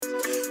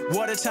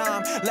What a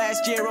time.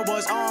 Last year I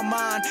was on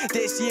mine.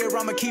 This year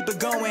I'ma keep it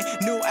going.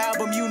 New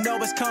album, you know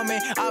it's coming.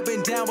 I've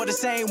been down with the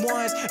same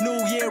ones.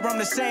 New year, I'm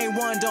the same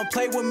one. Don't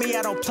play with me,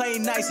 I don't play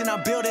nice. And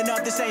I'm building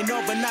up, this ain't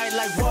overnight.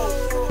 Like,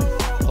 whoa.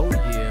 Oh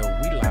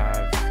yeah, we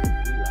live.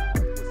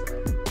 What's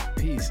up?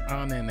 Peace,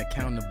 honor, and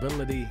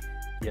accountability.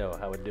 Yo,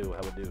 how it do?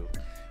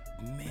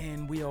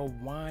 Man, we are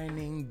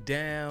winding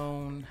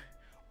down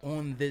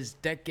on this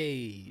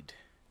decade.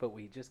 But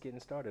we just getting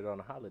started on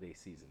the holiday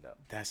season, though.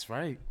 That's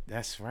right.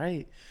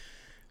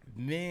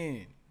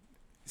 Man,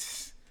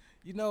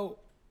 you know,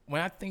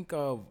 when I think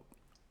of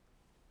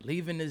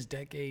leaving this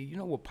decade, you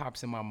know what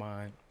pops in my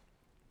mind?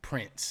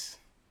 Prince.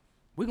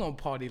 We're going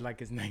to party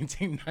like it's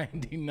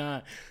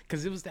 1999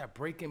 because it was that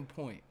breaking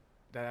point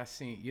that I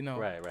seen, you know,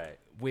 Right.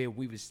 where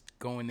we was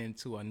going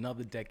into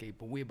another decade,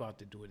 but we're about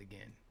to do it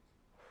again.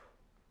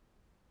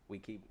 We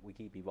keep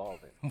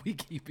evolving. We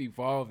keep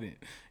evolving.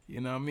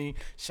 You know what I mean?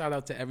 Shout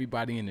out to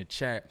everybody in the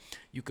chat.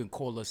 You can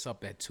call us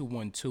up at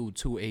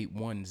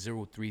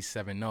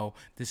 212-281-0370.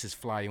 This is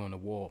Fly on the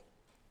Wall.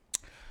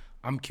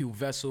 I'm Q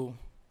Vessel.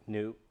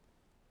 New.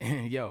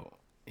 And yo,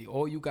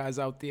 all you guys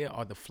out there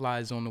are the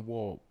flies on the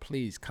wall.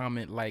 Please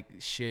comment, like,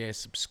 share,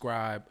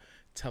 subscribe,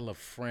 tell a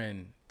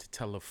friend to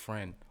tell a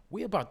friend.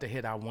 We're about to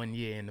hit our 1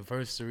 year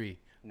anniversary.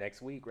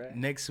 Next week, right?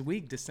 Next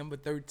week, December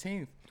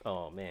 13th.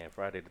 Oh, man,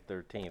 Friday the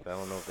 13th. I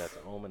don't know if that's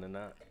an omen or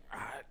not.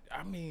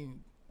 I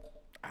mean,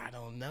 I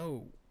don't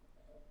know.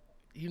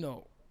 You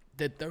know,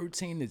 the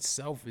 13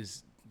 itself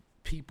is,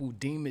 people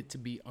deem it to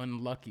be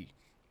unlucky.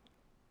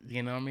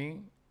 You know what I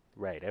mean?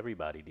 Right,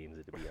 everybody deems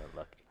it to be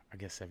unlucky. I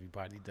guess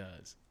everybody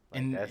does.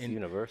 Like, that's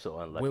universal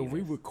unlucky. Where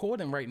we're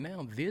recording right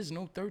now, there's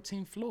no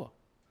 13th floor.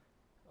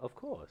 Of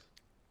course.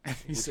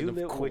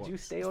 Would you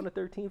stay on the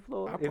 13th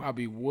floor? I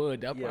probably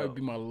would. That'd probably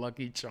be my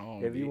lucky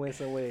charm. If you went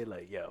somewhere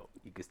like, yo,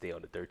 you could stay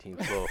on the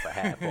 13th floor for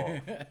half off.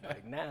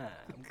 Like, nah,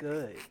 I'm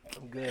good. I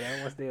don't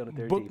want to stay on the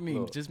 13th Book me.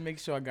 floor. Just make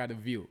sure I got a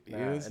view. Nah, You know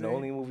what I'm and saying? the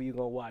only movie you're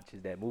going to watch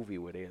is that movie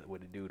with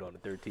the dude on the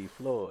 13th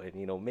floor and,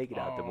 make it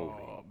out the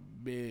movie. Oh,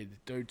 man,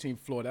 the 13th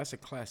floor. That's a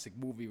classic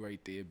movie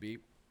right there, B.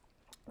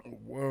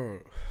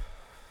 Word.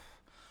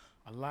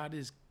 A lot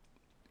is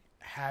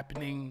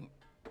happening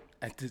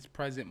at this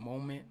present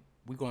moment.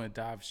 We're going to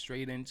dive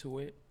straight into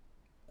it.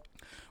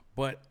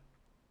 But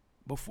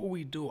before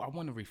we do, I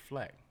want to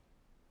reflect.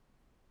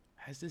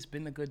 Has this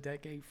been a good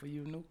decade for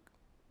you, Nuke?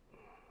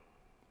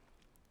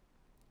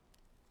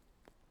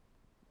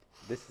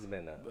 This has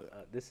been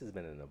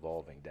an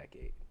evolving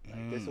decade.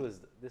 Like, this was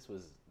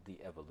the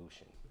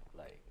evolution.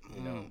 Like,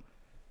 the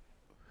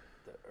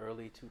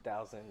early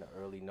 2000s, the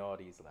early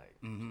noughties, like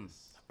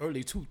just,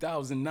 Early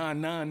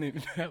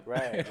 2009.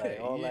 right, like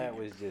all that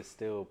was just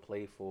still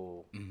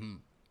playful,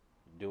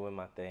 doing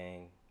my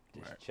thing,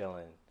 just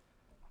chilling.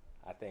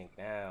 I think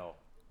now,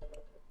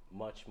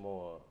 much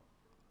more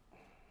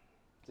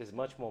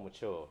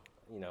mature.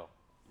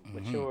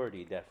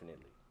 Maturity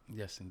definitely.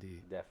 Yes,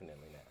 indeed.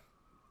 Definitely now.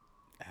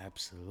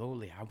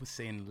 Absolutely. I would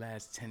say in the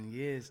last 10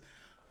 years,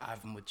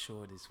 I've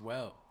matured as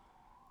well.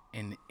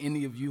 And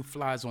any of you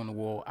flies on the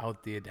wall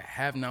out there that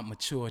have not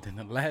matured in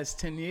the last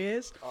 10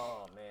 years,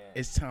 Oh man,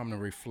 it's time to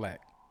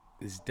reflect.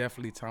 It's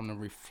definitely time to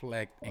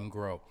reflect and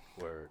grow.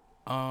 word.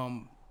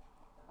 From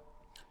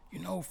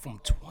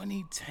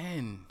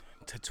 2010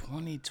 to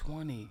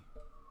 2020,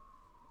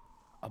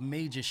 a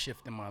major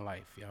shift in my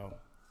life, yo.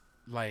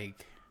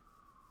 Like,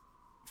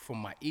 from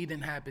my eating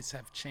habits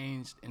have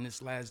changed in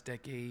this last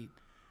decade.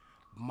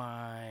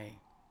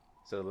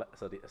 So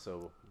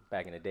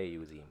back in the day, you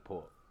was eating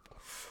pork.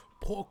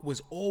 Pork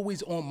was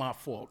always on my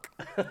fork.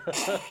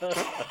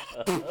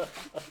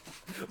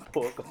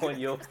 Pork on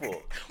your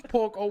fork.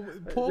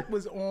 Pork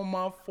was on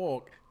my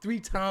fork 3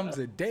 times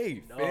a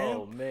day, fam.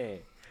 Oh man.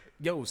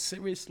 Yo,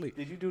 seriously.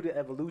 Did you do the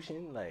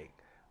evolution like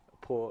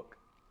pork,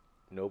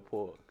 no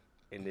pork,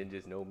 and then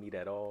just no meat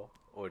at all,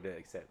 or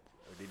did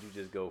you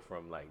just go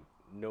from like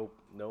no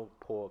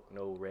pork,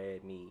 no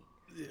red meat,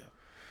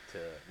 to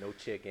no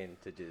chicken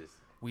to just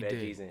We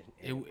veggies did.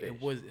 and fish?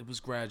 It was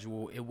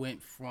gradual. It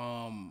went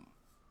from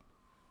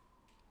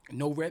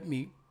no red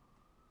meat,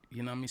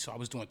 you know what I mean? So I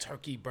was doing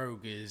turkey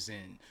burgers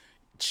and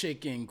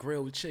chicken,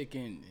 grilled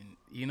chicken, and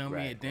you know what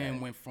I mean? And then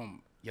went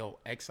from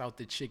X out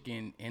the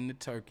chicken and the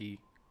turkey,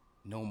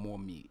 no more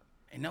meat.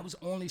 And that was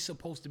only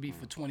supposed to be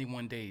for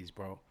 21 days,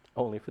 bro.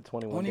 Only for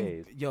 21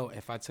 days. Yo,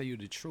 if I tell you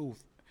the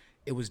truth,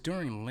 it was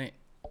during Lent.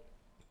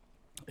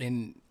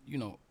 And,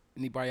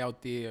 anybody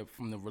out there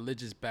from the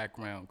religious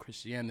background,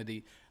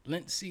 Christianity,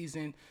 Lent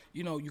season,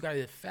 you got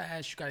to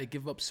fast, you got to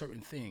give up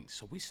certain things.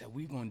 So we said,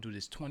 we're going to do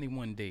this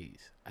 21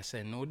 days. I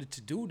said, in order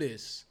to do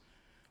this,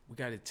 we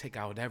got to take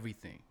out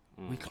everything.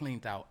 We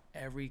cleaned out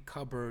every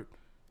cupboard,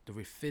 the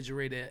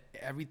refrigerator,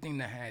 everything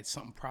that had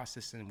something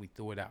processed in, we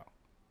threw it out.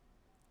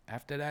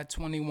 After that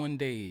 21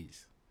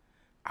 days,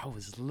 I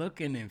was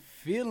looking and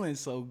feeling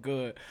so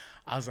good.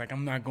 I was like,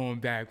 I'm not going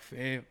back,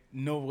 fam.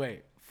 No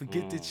way.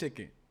 Forget the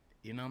chicken.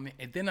 You know what I mean?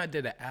 And then I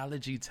did an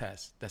allergy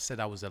test that said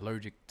I was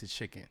allergic to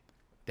chicken.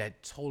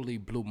 That totally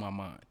blew my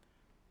mind.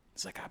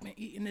 It's like, I've been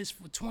eating this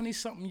for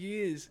 20-something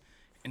years,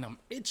 and I'm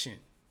itching.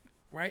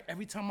 right?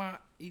 Every time I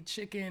eat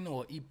chicken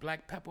or eat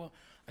black pepper,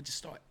 I just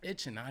start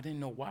itching. I didn't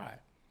know why.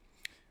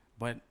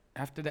 But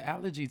after the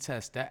allergy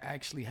test, that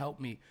actually helped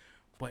me.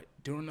 But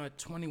during the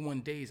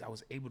 21 days, I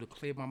was able to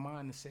clear my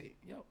mind and say,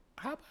 yo,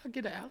 how about I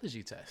get an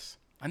allergy test?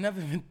 I never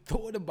even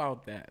thought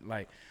about that.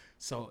 Like,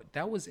 so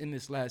that was in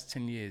this last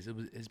 10 years.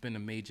 It's been a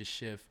major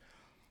shift.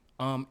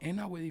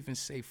 And I would even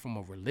say from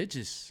a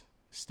religious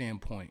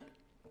standpoint,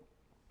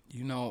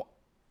 you know,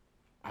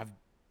 I've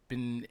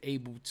been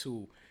able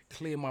to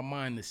clear my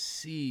mind to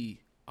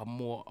see a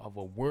more of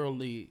a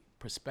worldly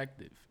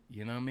perspective,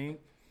 you know what I mean?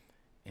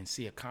 And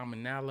see a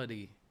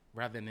commonality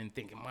rather than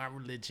thinking my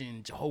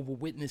religion, Jehovah's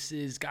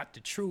Witnesses got the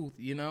truth,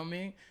 you know what I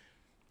mean?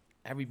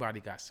 Everybody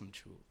got some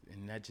truth,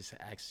 and that just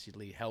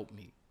actually helped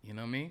me, you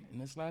know what I mean? In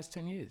this last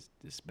 10 years,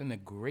 this has been a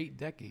great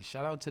decade.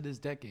 Shout out to this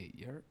decade,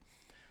 you heard?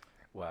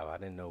 Wow, I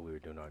didn't know we were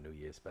doing our New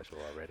Year's special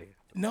already.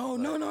 No.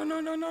 Not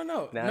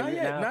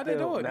yet, not at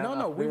all.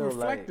 No, we're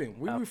reflecting.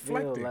 We're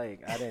reflecting. I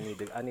feel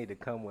like I need to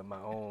come with my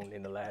own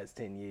in the last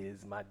 10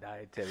 years. My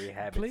dietary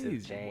habits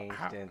have changed.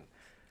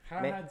 How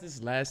has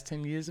this last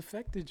 10 years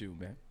affected you,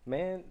 man?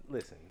 Man,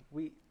 listen,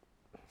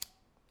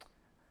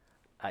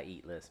 I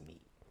eat less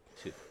meat,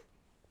 too.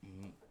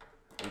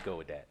 We go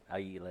with that. I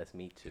eat less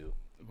meat, too.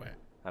 Right.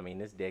 I mean,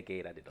 this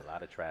decade, I did a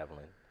lot of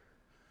traveling.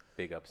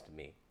 Big ups to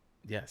me.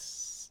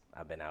 Yes.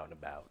 I've been out and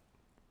about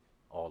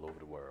all over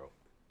the world.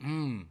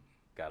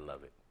 Gotta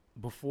love it.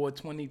 Before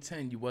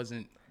 2010, you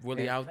wasn't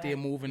really out there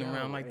moving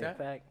around like that?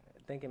 In fact,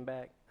 thinking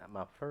back,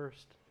 my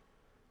first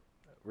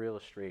real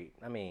straight,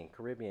 I mean,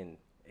 Caribbean,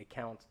 it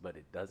counts, but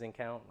it doesn't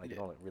count. Like, it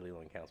only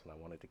counts when I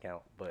want it to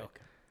count. But,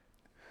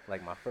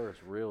 like, my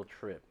first real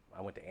trip,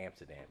 I went to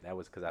Amsterdam. That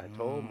was because I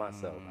told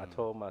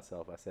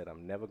myself, I said,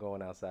 I'm never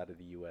going outside of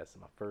the U.S.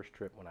 My first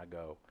trip when I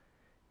go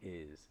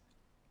is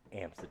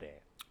Amsterdam.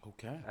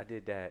 Okay. I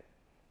did that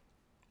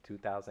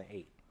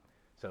 2008.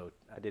 So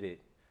I did it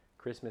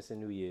Christmas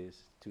and New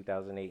Year's,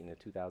 2008 and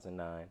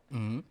 2009.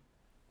 Mm-hmm.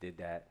 Did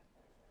that.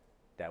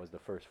 That was the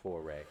first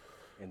foray.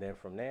 And then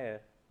from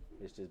there,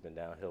 it's just been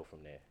downhill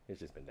from there.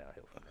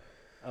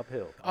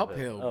 Uphill,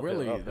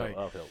 really?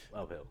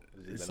 Uphill.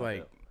 It's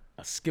like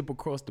a skip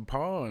across the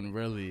pond,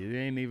 really. It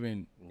ain't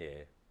even...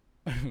 Yeah.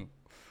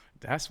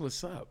 That's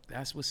what's up.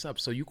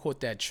 So you caught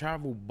that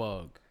travel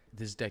bug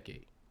this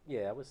decade.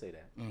 Yeah, I would say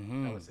that.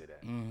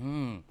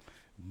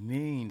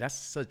 Man,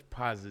 that's a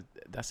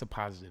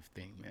positive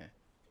thing, man.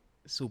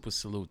 Super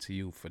salute to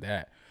you for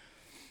that.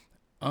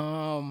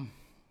 To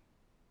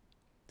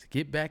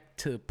get back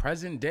to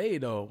present day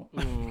though,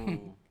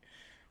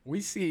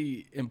 we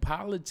see in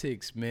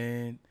politics,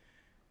 man,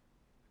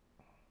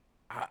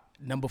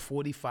 number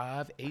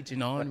 45,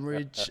 Agent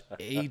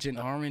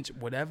Orange,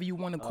 whatever you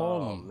want to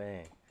call him.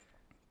 Man.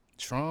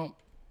 Trump.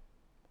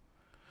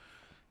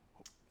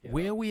 Yo.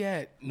 Where we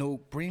at? No,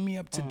 bring me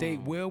up to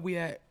date. Where are we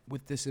at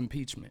with this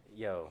impeachment?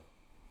 Yo,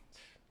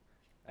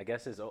 I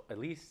guess it's at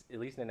least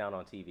they're not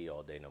on TV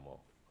all day no more.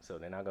 So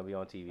they're not gonna be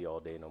on TV all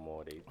day no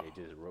more. They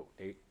just wrote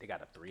they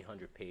got a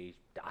 300-page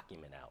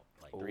document out,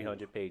 like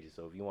 300 pages.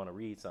 So if you want to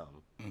read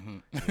something,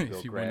 you can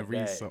go grab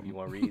that. If you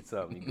want to read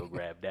something, you can go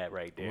grab that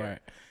right there. Right.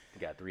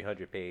 You got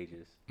 300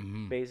 pages.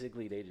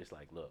 Basically, they just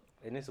like, look,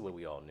 and this is what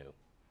we all knew.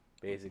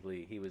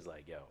 Basically, he was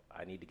like, yo,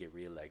 I need to get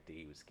reelected.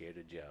 He was scared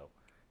of Joe.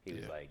 He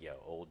was like, yo,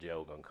 old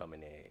Joe gonna come in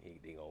there.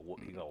 He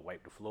gonna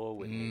wipe the floor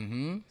with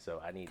me.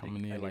 So I need to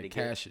get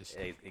Cassius.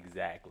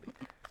 Exactly.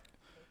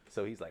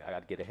 So he's like, I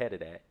got to get ahead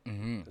of that.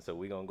 So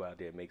we're going to go out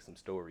there and make some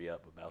story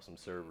up about some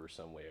server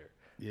somewhere,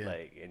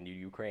 like in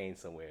Ukraine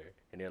somewhere.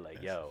 And they're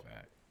like, yo,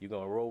 you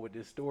going to roll with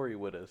this story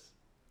with us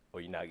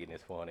or you're not getting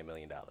this $400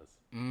 million.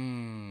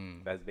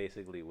 That's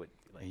basically what.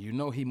 Like, and you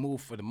know he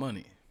moved for the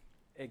money.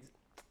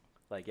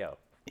 Like, yo,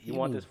 you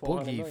want this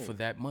 $400 million for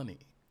that money.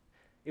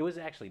 It was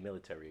actually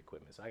military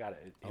equipment. So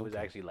it was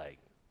actually like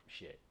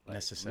shit. Like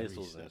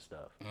missiles and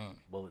stuff.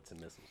 Bullets and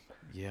missiles.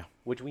 Yeah.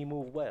 Which we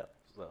move well.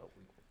 So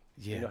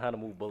yeah. You know how to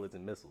move bullets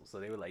and missiles. So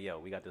they were like, yo,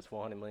 we got this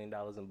 $400 million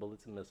in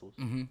bullets and missiles.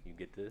 You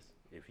get this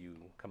if you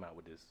come out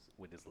with this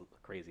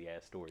crazy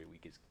ass story we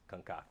just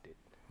concocted.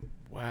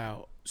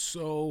 Wow.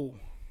 So,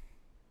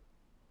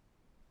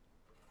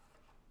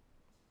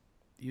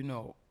 you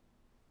know,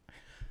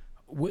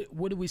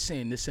 what are we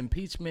saying? This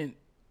impeachment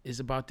is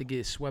about to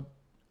get swept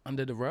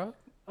under the rug?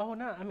 Oh,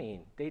 no. I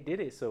mean, they did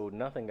it so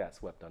nothing got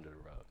swept under the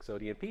rug. So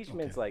the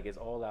impeachment's like it's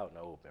all out in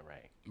the open,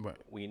 right? Right.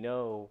 We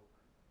know.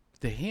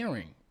 The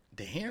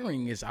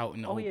hearing is out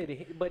in the open. Oh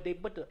yeah, but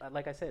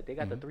like I said, they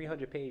got the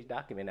 300-page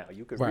document out.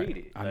 You could read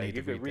it.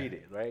 You could read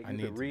it, right? You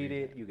could read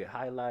it. You could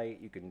highlight.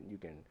 You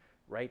can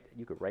write.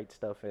 You could write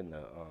stuff in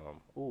the.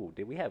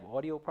 Did we have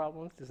audio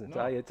problems this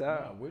entire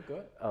time? No, we're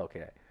good.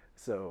 Okay,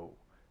 so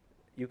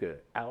you could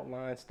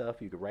outline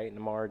stuff. You could write in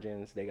the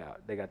margins. They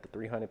got the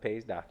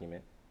 300-page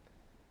document.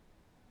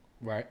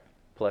 Right.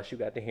 Plus, you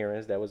got the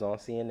hearings that was on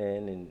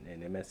CNN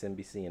and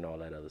MSNBC and all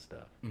that other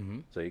stuff.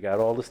 So you got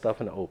all the stuff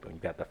in the open. You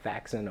got the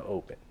facts in the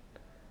open.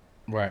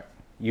 Right.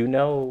 You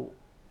know,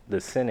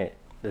 the Senate.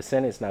 The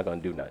Senate's not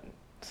going to do nothing.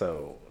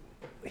 So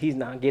he's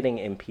not getting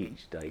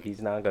impeached. Like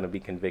he's not going to be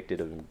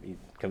convicted of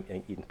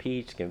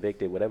impeached,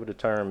 convicted, whatever the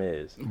term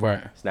is.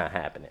 Right. It's not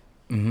happening.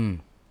 Mm-hmm.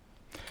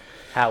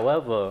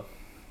 However,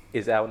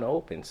 it's out in the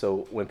open.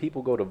 So when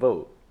people go to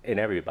vote, and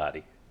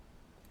everybody,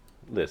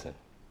 listen,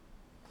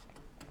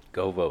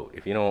 go vote.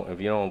 If you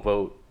don't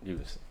vote, you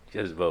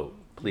just vote,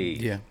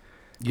 please. Yeah.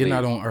 You're Please.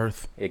 not on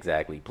Earth.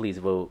 Exactly. Please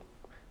vote,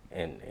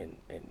 and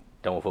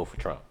don't vote for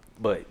Trump.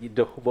 But you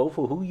vote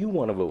for who you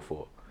want to vote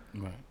for.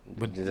 Right.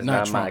 But It's not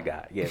not my Trump.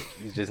 guy. Yeah,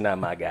 he's just not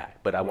my guy.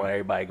 But I want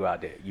everybody to go out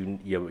there.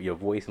 Your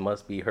voice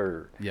must be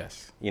heard.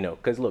 Yes.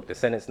 Because look, the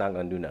Senate's not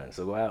going to do nothing.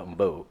 So go out and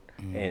vote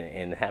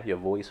and have your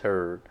voice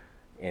heard,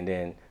 and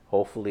then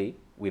hopefully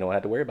we don't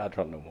have to worry about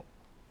Trump no more.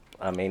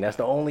 I mean, that's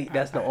the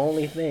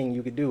only thing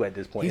you could do at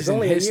this point. He's It's in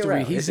only a year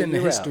history. out. He's It's a in the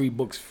year out. history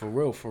books for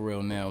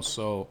real now.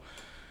 So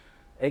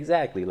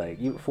Exactly.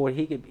 Like before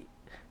he could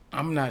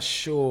I'm not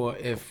sure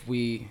if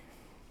we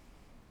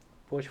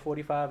push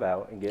 45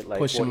 out and get like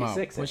push him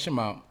 46 out. in. Push him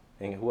out.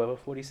 And whoever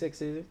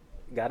 46 is,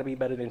 got to be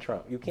better than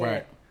Trump. You can't.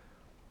 Right.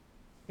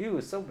 He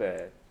was so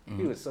bad.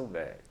 He was so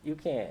bad. You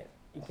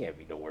can't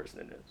be no worse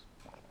than this.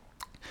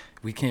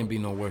 We can't be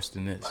no worse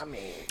than this. I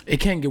mean, It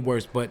can get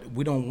worse, but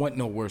we don't want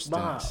no worse than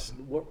Bob, this.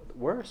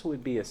 worse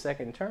would be a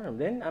second term.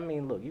 Then I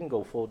mean, look, you can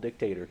go full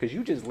dictator because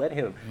you just let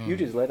him. You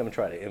just let him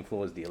try to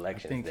influence the I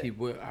elections. think then. he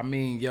would. I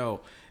mean,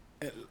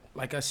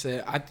 like I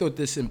said, I thought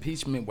this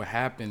impeachment would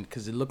happen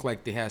because it looked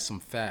like they had some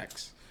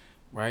facts,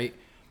 right?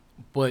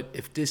 But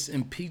if this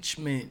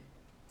impeachment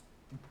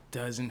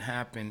doesn't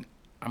happen,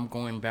 I'm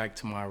going back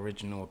to my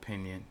original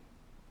opinion.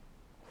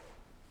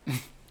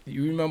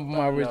 You remember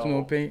my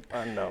original opinion?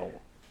 I know.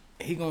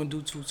 He gonna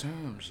do 2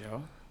 terms,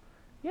 yo.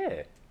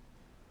 Yeah.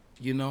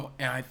 And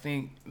I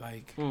think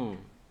like,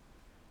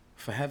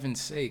 for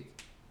heaven's sake,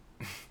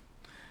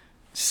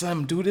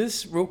 Slim, do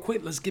this real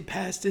quick. Let's get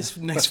past this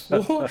next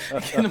 4.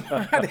 Get him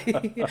out of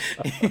here.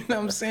 You know what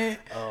I'm saying?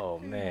 Oh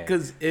man.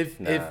 Because if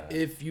Nah.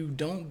 if you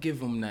don't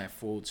give him that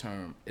full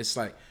term, it's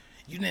like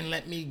you didn't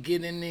let me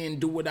get in there and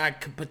do what I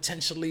could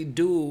potentially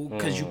do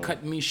because you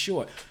cut me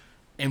short,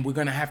 and we're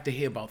gonna have to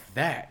hear about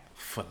that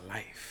for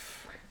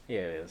life. Yeah.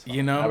 It's fine.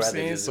 You know I'd what I'm rather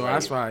saying? just, So like,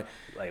 that's why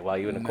like while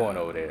you in the corner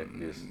over there,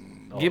 just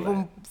give all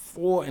him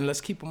 4 and let's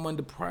keep him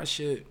under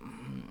pressure.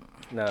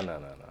 that.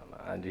 No.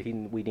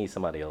 We need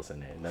somebody else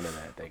in there. None of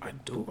that. I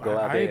do. Go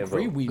out I there and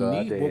agree. vote. We Go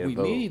out need there what and we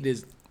vote. need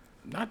is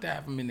not to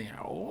have him in there at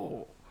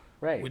all.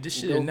 Right. Well, this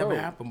Go shit had never vote.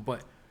 happened,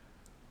 but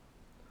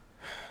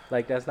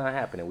Like that's not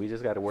happening. We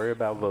just got to worry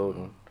about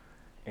voting,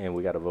 and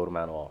we got to vote them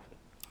out often.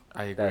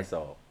 I agree. That's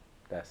all.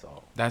 That's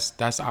all.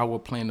 That's our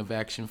plan of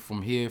action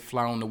from here.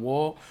 Fly on the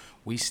wall.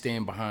 We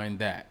stand behind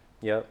that.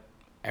 Yep.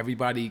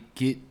 Everybody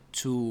get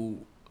to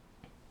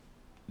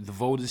the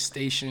voter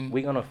station.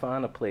 We're gonna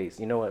find a place.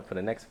 You know what? For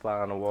the next fly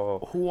on the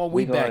wall. Who are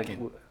we gonna-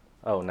 backing?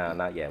 Oh no,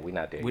 not yet. We're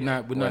not there. We're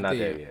yet. not there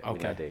there yet. yet. Okay,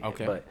 We're not there yet.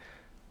 okay. But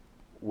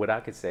what I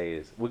could say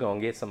is we're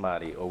gonna get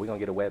somebody, or we're gonna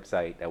get a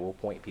website that will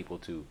point people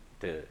to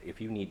if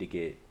you need to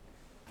get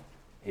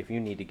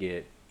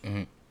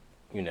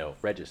Mm-hmm.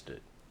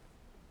 Registered.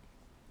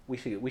 We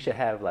should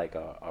have like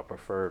a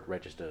preferred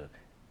registered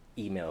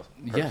email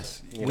person.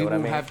 Yes, You know we what will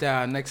I mean? have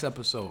that next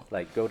episode.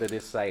 Like go to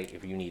this site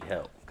if you need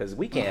help, because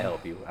we can't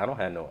help you. I don't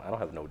have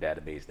no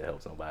database to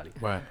help somebody,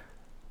 Right.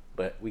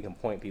 but we can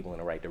point people in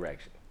the right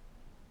direction.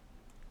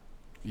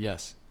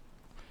 Yes.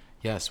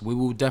 Yes, we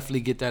will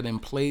definitely get that in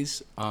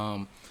place.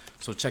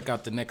 So check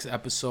out the next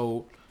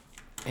episode.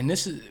 And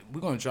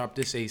we're gonna drop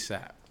this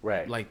ASAP.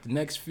 Right. Like the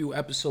next few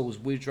episodes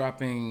we're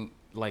dropping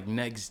like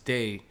next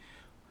day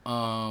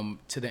to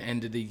the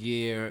end of the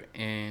year,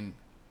 and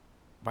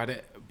by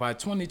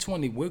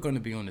 2020 we're gonna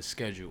be on the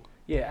schedule.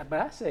 Yeah, but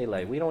I say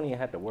like we don't even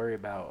have to worry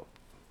about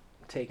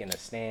taking a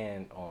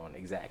stand on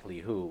exactly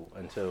who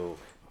until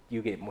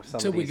you get some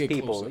Until of we these get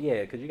people. closer.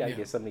 Yeah, because you got to Yeah.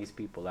 get some of these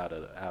people out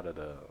of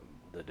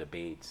the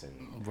debates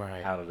and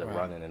Right. out of the right.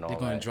 running and all They're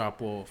gonna that.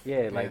 drop off.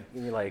 Yeah,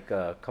 like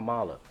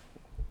Kamala.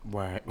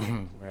 Right.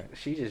 Right.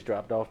 She just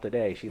dropped off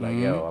today. She like,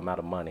 yo, I'm out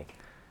of money.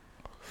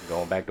 I'm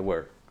going back to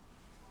work.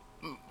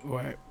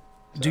 Right.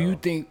 Do you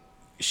think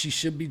she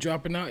should be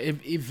dropping out? If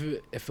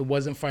it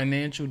wasn't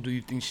financial, do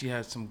you think she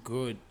has some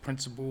good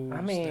principles? I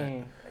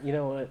mean, you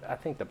know what? I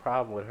think the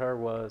problem with her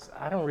was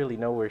I don't really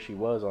know where she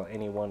was on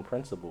any one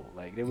principle.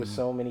 Like there was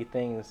so many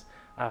things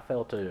I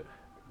felt her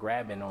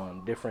grabbing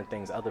on different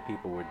things other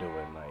people were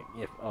doing.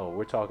 Like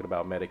we're talking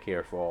about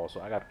Medicare for all,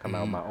 so I got to come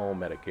out with my own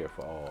Medicare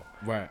for all.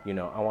 Right. You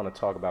know, I want to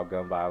talk about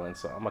gun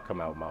violence, so I'm gonna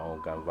come out with my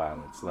own gun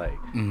violence. Like,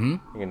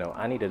 you know,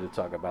 I needed to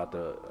talk about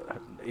the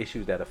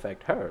issues that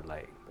affect her.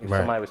 Like, if Right.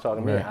 somebody was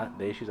talking to me, Right.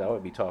 the issues I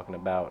would be talking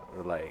about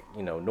are like,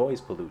 you know,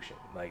 noise pollution.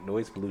 Like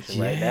noise pollution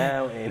right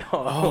now, and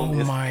Oh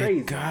it's my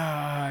crazy.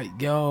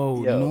 God, yo,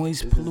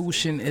 noise this is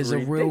pollution is a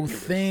real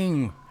ridiculous.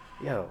 thing.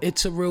 Yo,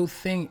 It's a real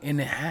thing, and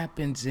it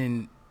happens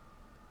in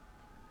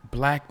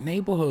black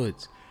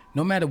neighborhoods.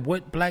 No matter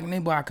what black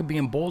neighborhood, I could be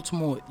in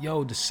Baltimore.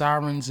 Yo, the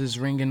sirens is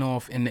ringing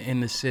off in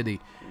the city.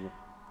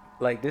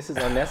 like this is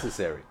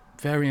unnecessary.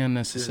 Very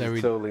unnecessary.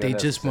 totally They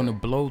just want to unnecessary.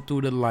 blow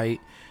through the light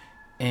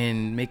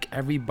and make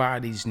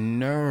everybody's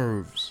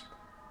nerves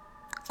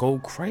go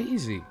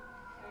crazy.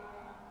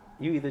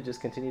 You either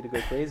just continue to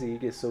go crazy, or you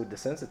get so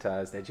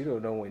desensitized that you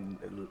don't know when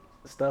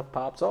stuff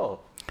pops off.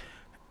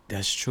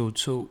 That's true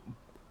too,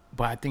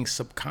 but I think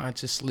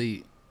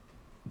subconsciously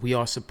we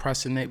are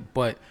suppressing it,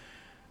 but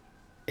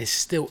it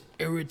still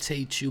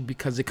irritates you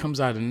because it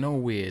comes out of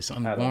nowhere. It's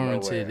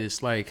unwarranted.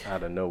 It's like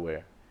out of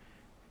nowhere.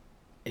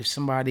 If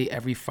somebody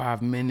every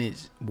 5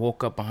 minutes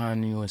walk up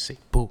behind you and say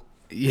 "boo,"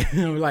 you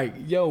know, like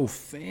yo,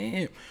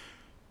 fam,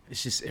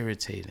 it's just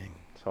irritating.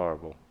 It's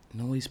horrible.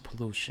 Noise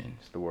pollution.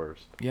 It's the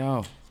worst.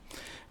 Yo,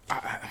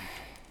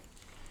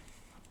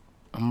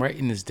 I'm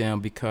writing this down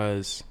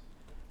because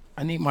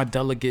I need my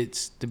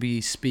delegates to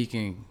be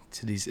speaking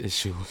to these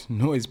issues.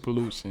 Noise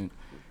pollution.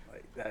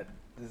 Like that.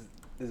 This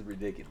is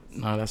ridiculous.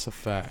 No, that's a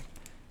fact.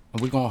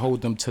 And we're going to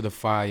hold them to the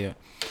fire.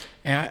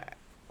 And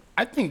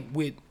I think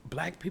with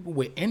black people,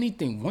 with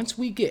anything, once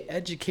we get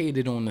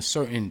educated on a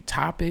certain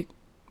topic,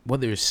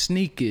 whether it's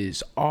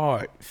sneakers,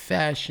 art,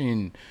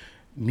 fashion,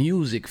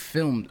 music,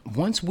 film,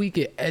 once we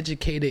get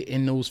educated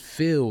in those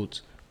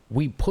fields,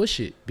 we push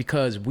it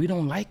because we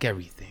don't like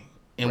everything.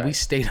 And we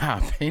state our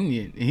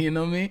opinion, you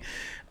know what I mean?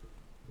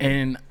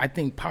 And I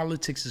think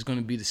politics is going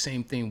to be the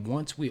same thing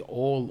once we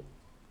all,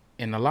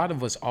 and a lot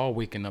of us are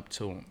waking up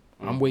to them.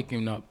 I'm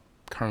waking up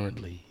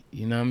currently,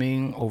 you know what I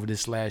mean? Over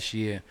this last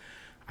year,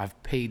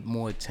 I've paid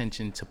more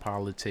attention to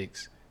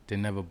politics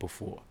than ever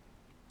before,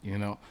 you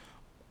know?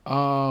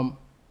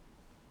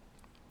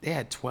 They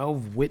had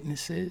 12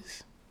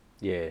 witnesses.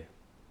 Yeah.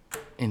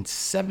 And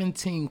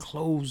 17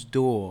 closed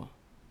door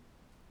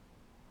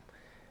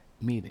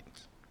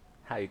meetings.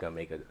 How you gonna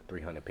make a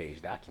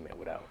 300-page document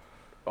without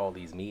all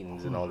these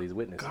meetings and all these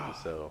witnesses? God.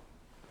 So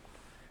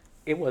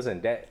it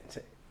wasn't that.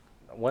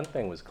 One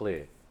thing was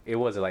clear. It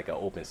wasn't like an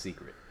open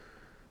secret.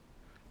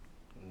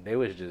 They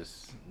was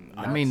just.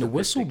 I mean, the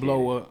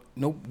whistleblower.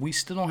 No, we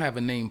still don't have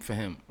a name for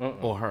him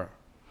or her.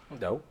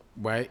 No.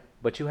 Right.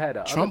 But you had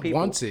Trump other people,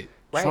 wants it.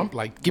 right. Trump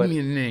give me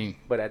a name.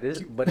 But at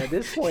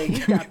this point, he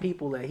got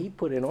people that he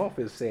put in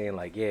office saying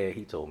like, yeah,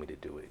 he told me to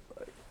do it.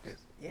 But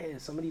yeah,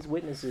 some of these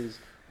witnesses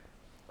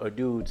are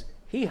dudes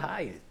he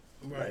hired.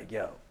 Right. Like,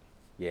 yo,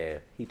 yeah,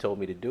 he told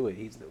me to do it.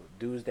 He's the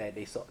dudes that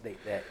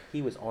that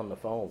he was on the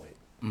phone with.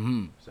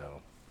 Mm-hmm.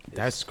 So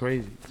that's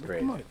crazy. It's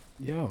crazy.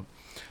 Yeah.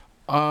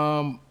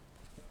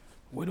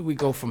 Where do we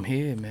go from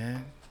here,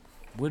 man?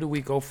 Where do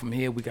we go from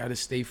here? We got to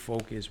stay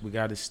focused. We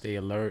got to stay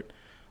alert,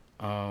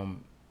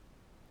 and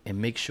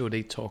make sure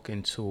they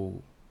talking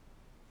to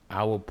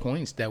our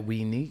points that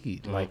we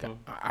need, like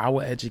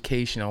our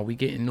education. Are we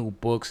getting new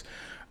books?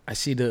 I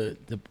see the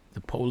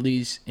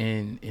police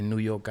in New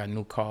York got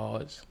new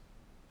cars,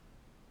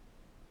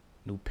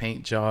 new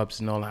paint jobs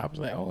and all that. I was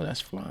like, oh,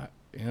 that's fly.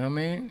 You know what I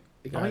mean?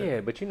 Oh yeah,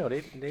 but you know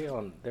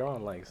they're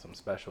on like some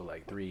special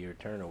like 3-year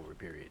turnover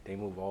period. They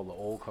move all the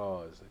old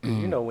cars. 'Cause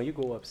you know when you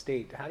go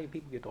upstate, how do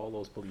people get all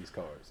those police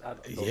cars?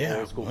 Those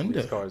old school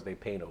police cars they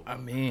paint over. I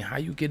mean, how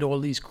you get all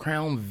these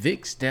Crown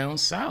Vics down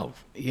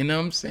south? You know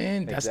what I'm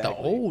saying? That's the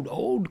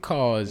old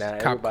cars, now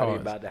cop everybody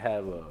cars. about to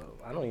have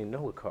I don't even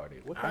know what car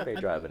they. What car they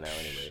driving now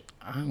anyway?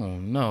 I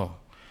don't know,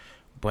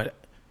 but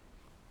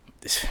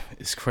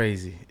it's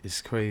crazy.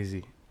 It's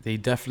crazy. They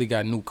definitely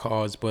got new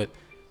cars, but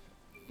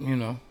you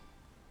know.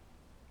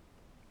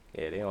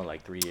 Yeah, they on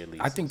like 3-year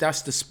leases. I think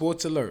that's the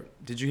sports alert.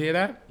 Did you hear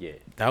that? Yeah.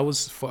 That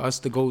was for us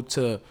to go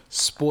to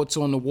Sports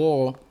on the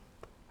Wall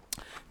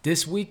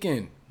this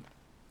weekend.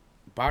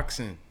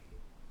 Boxing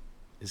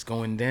is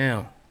going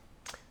down.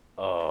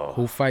 Oh.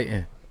 Who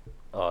fighting?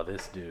 Oh,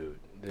 this dude.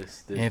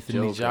 This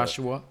Anthony Joker,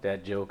 Joshua.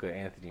 That Joker,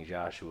 Anthony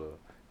Joshua,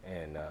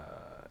 and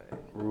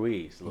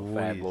Ruiz, little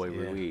Fat Boy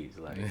Ruiz.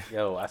 Like,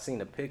 yo, I seen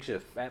the picture.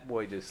 Fat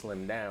Boy just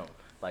slimmed down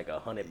like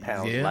 100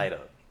 pounds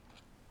lighter.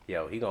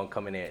 Yo, he gonna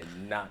come in there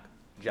and knock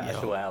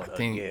Joshua out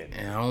again.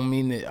 And I don't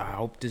mean it. I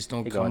hope this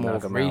don't come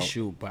off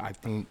racial, but I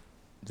think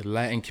the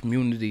Latin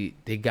community,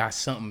 they got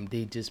something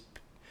they just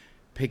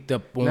picked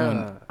up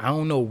on. I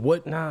don't know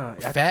what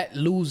fat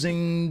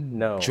losing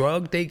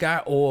drug they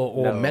got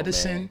or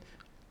medicine. Man.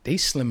 They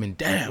slimming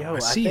down. Yo, I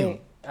see him.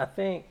 I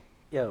think,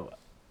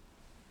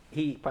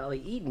 he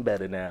probably eating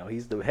better now.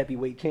 He's the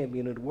heavyweight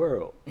champion of the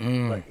world.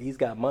 Like, he's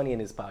got money in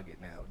his pocket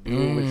now.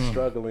 Dude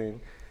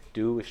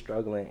was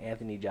struggling.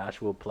 Anthony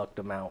Joshua plucked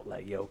him out.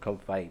 Like, yo, come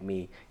fight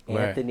me.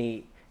 Right.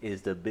 Anthony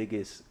is the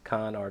biggest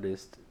con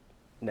artist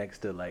next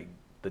to like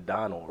the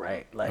Donald,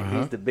 right? Like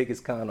he's the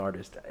biggest con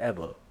artist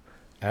ever.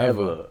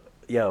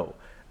 Yo,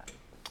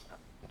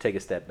 take a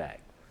step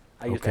back.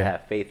 I used to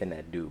have faith in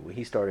that dude. When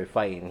he started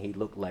fighting, he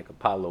looked like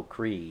Apollo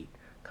Creed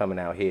coming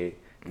out here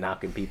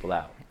knocking people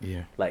out.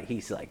 Yeah. Like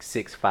he's like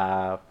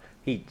 6'5",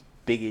 he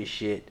big as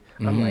shit.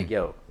 I'm like,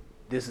 yo,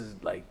 this is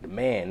like the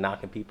man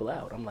knocking people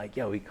out. I'm like,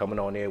 yo, he coming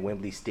on there at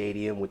Wembley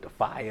Stadium with the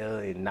fire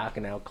and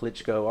knocking out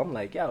Klitschko. I'm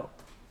like, yo,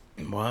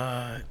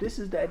 what? This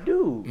is that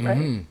dude,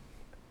 right?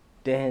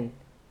 Then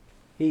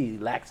he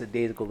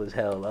lackadaisical as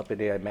hell up in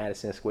there at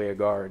Madison Square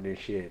Garden and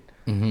shit,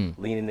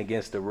 leaning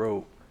against the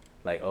rope,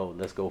 like, oh,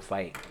 let's go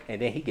fight.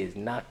 And then he gets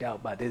knocked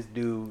out by this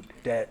dude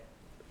that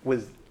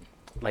was,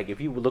 like,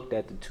 if you looked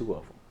at the two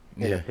of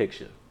them in a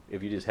picture,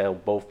 if you just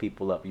held both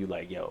people up, you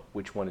like, yo,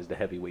 which one is the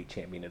heavyweight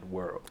champion of the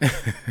world?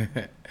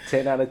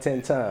 10 out of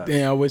 10 times.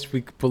 Damn, I wish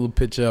we could pull a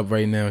picture up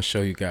right now and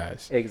show you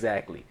guys.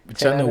 Exactly.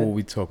 But y'all know what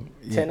we talking.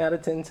 10 out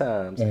of 10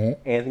 times,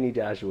 Anthony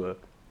Joshua,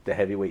 the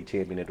heavyweight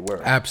champion of the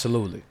world.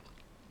 Absolutely.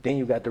 Then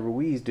you got the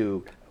Ruiz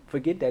dude.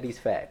 Forget that he's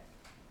fat.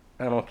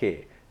 I don't care.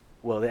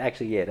 Well,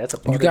 actually, yeah, that's a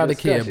part You of gotta the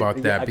discussion. care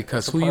about that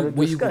because who you,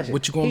 what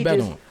you gonna bet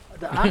on?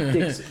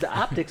 The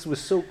optics was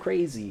so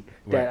crazy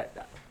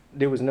that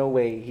there was no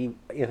way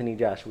Anthony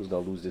Joshua was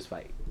gonna lose this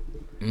fight.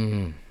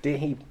 Then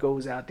he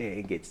goes out there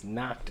and gets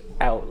knocked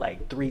out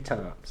like 3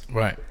 times.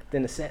 Right.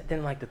 Then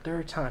then like the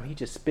third time he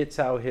just spits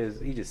out his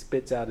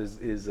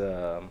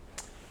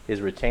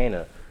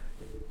retainer,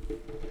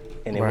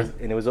 and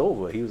it was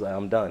over. He was like,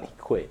 I'm done. He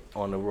quit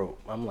on the rope.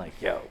 I'm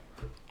like, yo,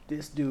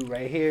 this dude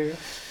right here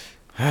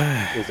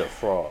is a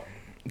fraud.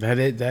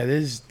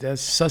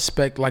 That's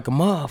suspect like a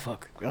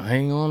motherfucker. I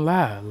ain't gonna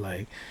lie,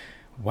 like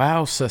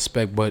wild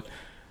suspect. But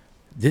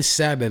this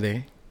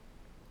Saturday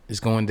is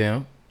going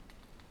down.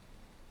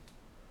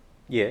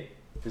 Yeah,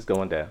 it's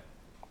going down.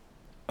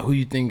 Who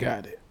you think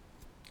got it?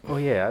 Oh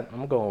yeah,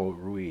 I'm going with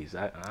Ruiz.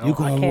 I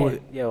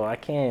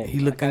can't. He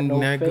looking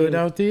that faith. good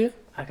out there?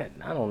 I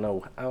don't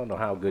know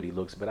how good he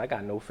looks, but I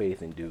got no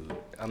faith in dude.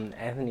 I'm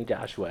Anthony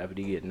Joshua. After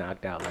he get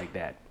knocked out like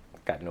that,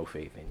 got no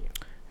faith in you.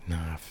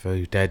 Nah, I feel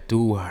you. That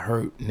dude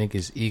hurt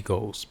niggas'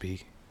 egos,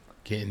 be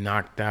getting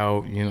knocked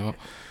out,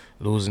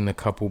 losing a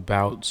couple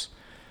bouts.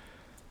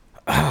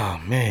 Oh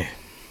man.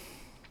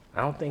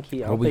 I don't think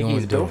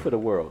he's built for the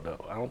world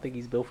though. I don't think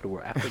he's built for the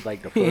world. After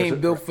like the first, he ain't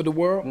built for the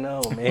world.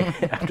 No man.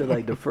 After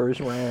like the first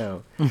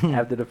round,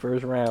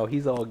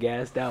 he's all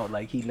gassed out.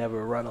 Like he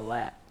never run a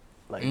lap.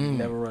 Like he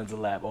never runs a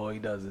lap. All he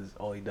does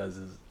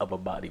is upper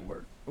body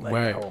work.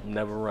 Like I'll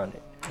never run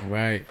it.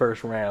 Right.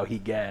 First round he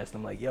gassed.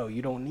 I'm like, yo,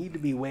 you don't need to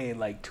be weighing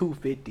like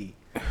 250.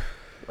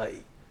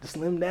 Like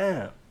slim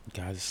down.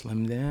 Gotta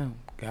slim down.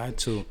 Got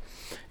to.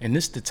 And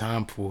this the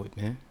time for it,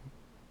 man.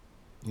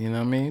 You know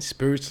what I mean?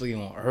 Spiritually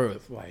on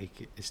earth,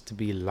 like it's to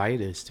be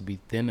lighter, it's to be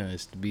thinner,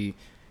 it's to be,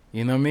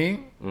 you know what I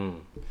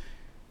mean?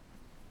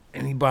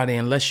 Anybody,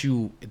 unless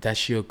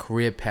that's your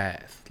career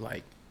path,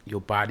 like your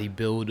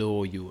bodybuilder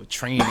or you a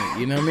trainer,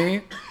 you know what I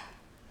mean?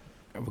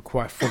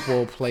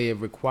 Football player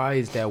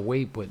requires that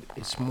weight, but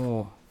it's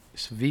a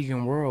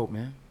vegan world,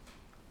 man.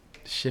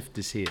 The shift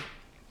is here.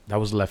 That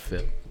was left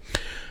field.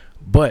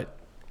 But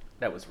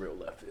that was real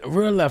left field.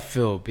 Real left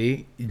field,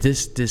 B.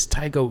 This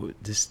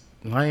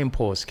lion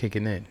paw is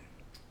kicking in.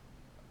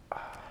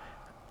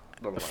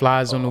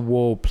 Flies on the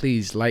wall,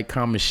 please like,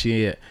 comment,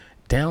 share.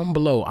 Down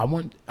below, I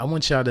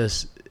want y'all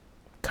to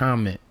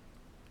comment.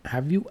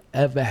 Have you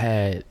ever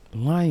had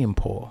lion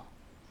paw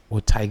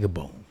or tiger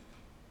bone?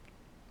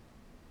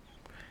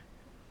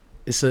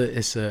 It's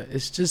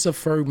just a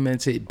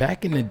fermented.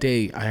 Back in the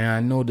day, I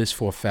know this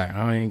for a fact.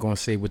 I ain't gonna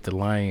say with the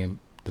lion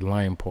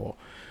paw,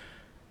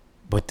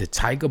 but the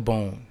tiger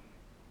bone,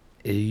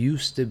 it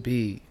used to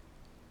be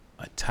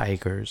a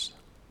tiger's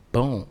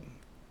bone,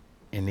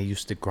 and they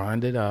used to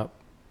grind it up,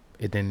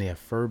 and then they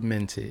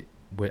ferment it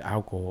with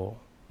alcohol,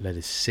 let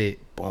it sit,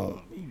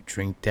 boom, you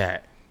drink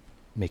that,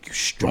 make you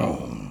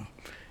strong,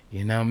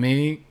 you know what I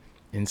mean,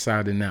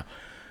 inside and out.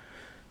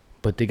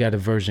 But they got a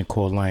version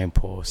called lion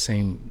paw,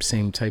 same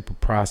type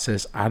of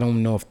process. I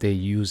don't know if they're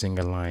using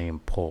a lion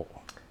paw.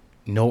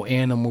 No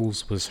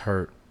animals was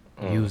hurt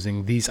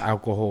using these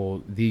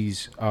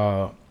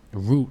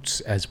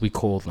roots, as we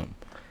call them.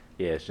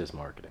 Yeah, it's just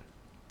marketing.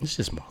 It's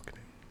just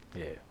marketing.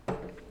 Yeah.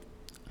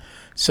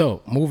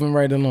 So, moving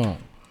right along.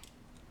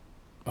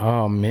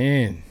 Oh,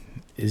 man.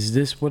 Is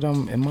this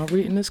am I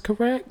reading this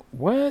correct?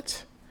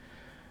 What?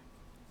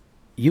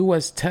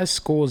 U.S. test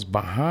scores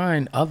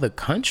behind other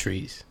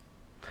countries.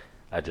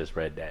 I just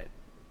read that.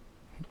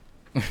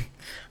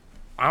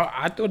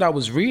 I thought I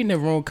was reading it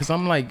wrong because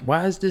I'm like,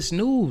 why is this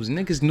news?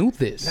 Niggas knew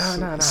this.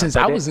 No. Since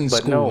I was in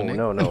school.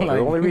 No. Like, the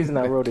only reason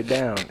I wrote it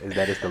down is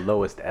that it's the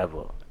lowest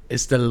ever.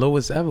 It's the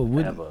lowest ever.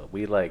 We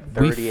like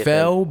 30th. We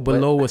fell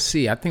below a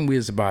C. I think we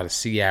was about a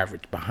C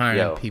average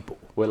behind people.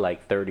 We're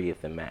like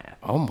 30th in math.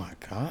 Oh my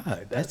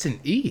God, that's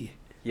an E.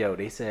 Yo,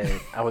 they said,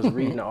 I was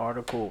reading the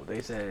article.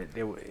 They said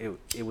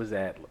it was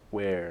at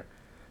where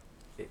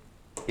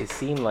it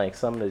seemed like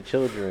some of the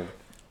children,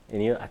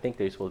 and I think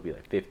they're supposed to be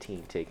like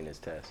 15 taking this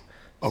test.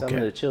 Some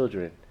of the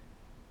children,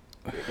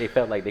 they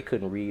felt like they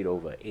couldn't read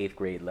over 8th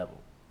grade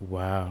level.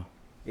 Wow.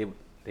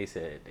 They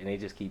said, and they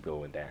just keep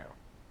going down.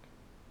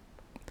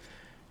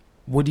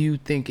 What do you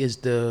think is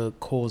the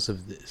cause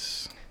of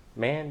this?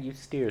 Man, you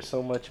steer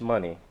so much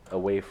money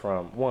away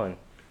from, one,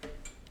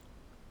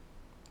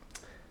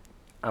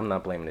 I'm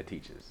not blaming the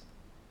teachers.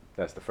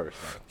 That's the first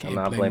thing. I'm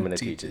not blaming the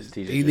teachers.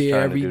 They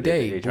there every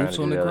day, boots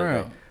on the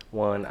ground.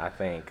 One, I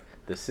think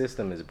the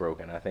system is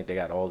broken. I think they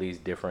got all these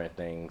different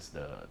things,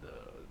 the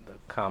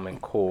Common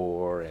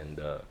Core and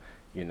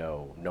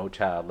No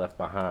Child Left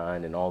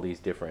Behind and all these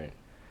different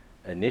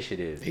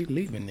initiatives. They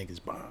leaving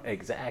niggas behind.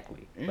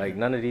 Exactly. Yeah. Like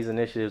none of these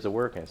initiatives are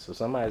working. So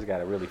somebody's got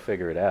to really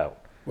figure it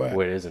out. Right.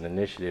 where there's an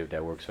initiative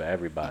that works for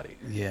everybody.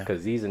 Yeah.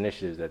 Because these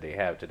initiatives that they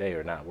have today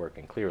are not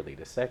working clearly.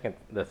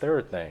 The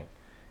third thing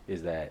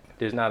is that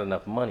there's not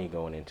enough money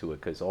going into it,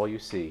 because all you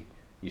see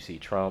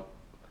Trump,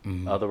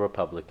 other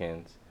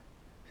Republicans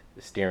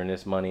steering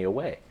this money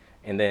away.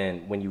 And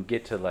then when you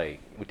get the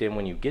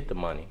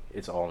money,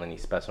 it's all in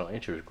these special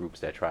interest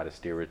groups that try to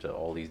steer it to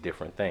all these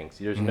different things.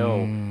 There's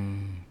no,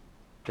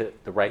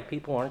 the right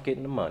people aren't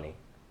getting the money.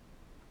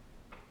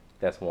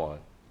 That's one.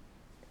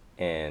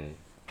 And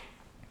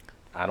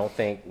I don't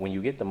think when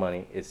you get the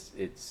money, it's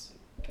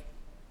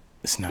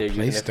not they're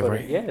using placed it the for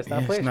right. yeah, it's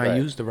not placed It's not right.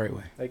 used the right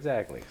way.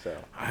 Exactly. So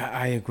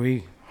I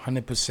agree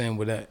 100%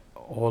 with that.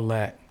 All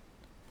that.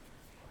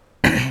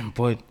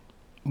 But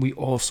we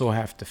also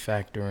have to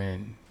factor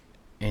in,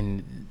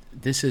 and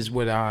this is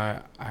what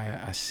I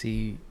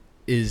see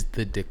is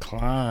the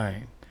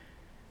decline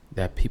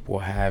that people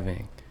are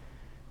having.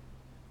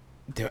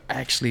 They're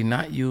actually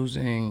not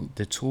using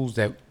the tools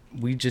that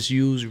we just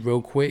use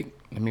real quick.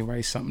 Let me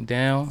write something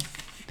down.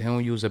 They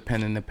don't use a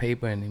pen and a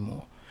paper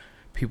anymore.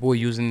 People are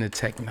using the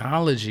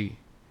technology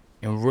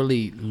and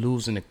really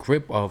losing the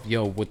grip of,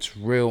 what's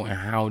real and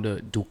how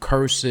to do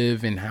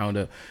cursive and how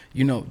to,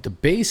 the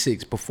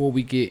basics before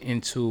we get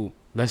into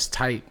let's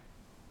type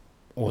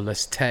or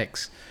let's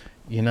text.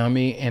 You know what I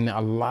mean? And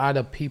a lot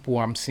of people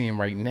I'm seeing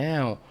right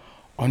now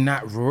are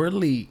not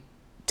really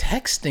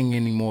texting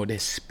anymore. They're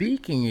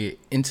speaking it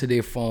into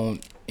their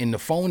phone, and the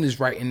phone is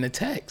writing the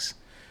text.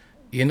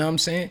 You know what I'm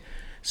saying?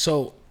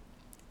 So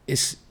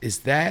it's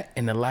that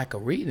and the lack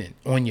of reading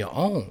on your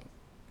own.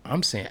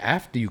 I'm saying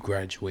after you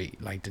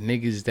graduate, like the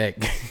niggas that,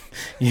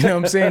 you know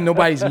what I'm saying?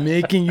 Nobody's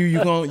making you.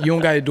 You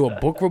don't got to do a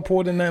book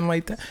report or nothing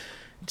like that.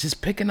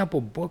 Just picking up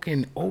a book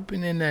and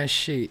opening that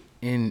shit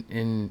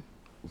and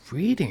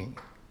reading,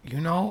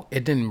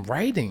 and then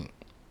writing.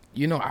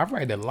 I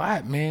write a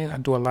lot, man. I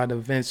do a lot of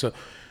events. So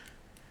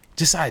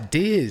just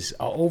ideas,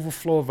 an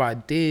overflow of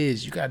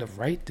ideas. You got to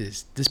write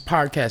this. This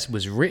podcast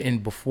was written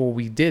before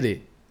we did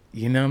it.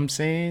 You know what I'm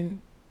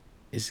saying?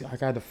 I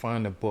got to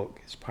find a book.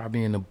 It's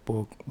probably in a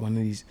book, one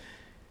of these,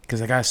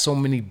 because I got so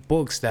many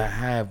books that I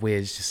have where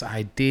it's just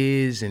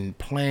ideas and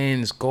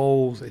plans,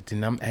 goals, and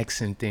then I'm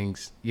Xing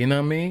things. You know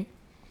what I mean?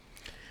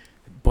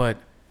 But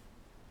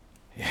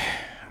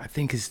I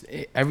think it's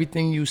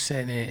everything you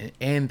said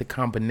and the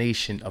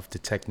combination of the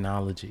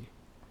technology,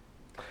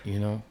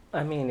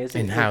 I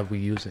mean, how we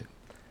use it.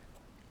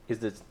 Is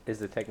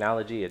the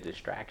technology a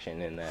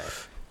distraction in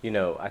that,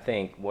 I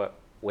think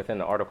within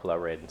the article I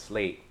read in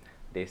Slate,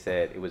 they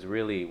said it was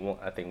really,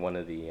 I think one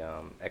of the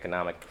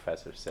economic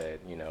professors said,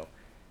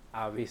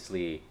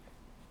 obviously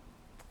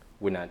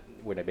we're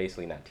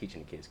basically not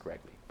teaching the kids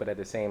correctly. But at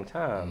the same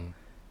time,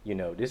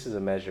 this is a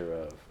measure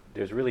of,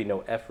 there's really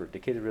no effort. The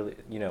kids really,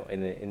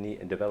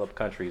 in developed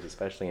countries,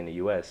 especially in the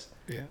U.S.,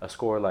 a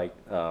score like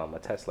a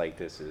test like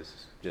this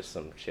is just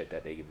some shit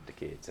that they give the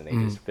kids and they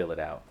just fill it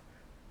out.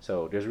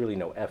 So there's really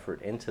no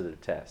effort into the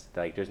test.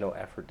 Like there's no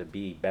effort to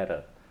be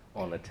better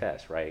on the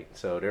test, right?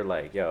 So they're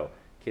like,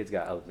 kids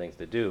got other things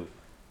to do.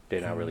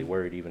 They're not really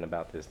worried even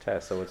about this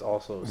test. So it's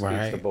also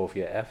speaks to both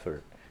your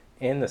effort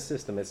and the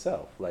system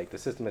itself. Like the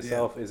system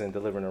itself isn't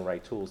delivering the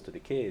right tools to the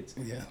kids.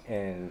 Yeah.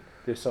 And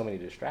there's so many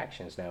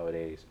distractions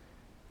nowadays.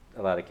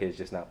 A lot of kids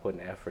just not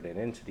putting effort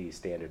into these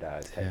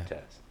standardized type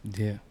tests.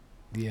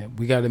 Yeah.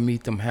 We got to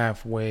meet them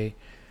halfway.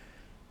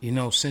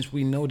 Since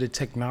we know the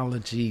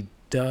technology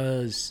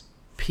does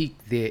pique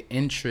their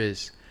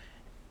interest,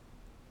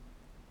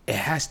 it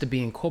has to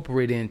be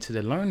incorporated into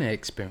the learning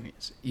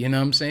experience. You know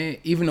what I'm saying?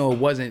 Even though it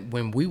wasn't,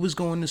 when we was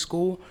going to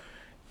school,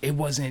 it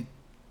wasn't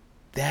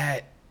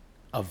that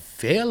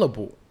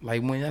available.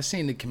 Like when I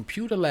seen the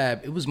computer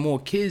lab, it was more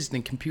kids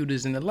than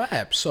computers in the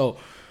lab. So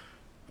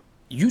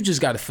you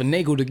just got to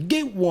finagle to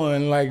get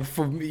one, like,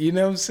 you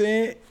know what I'm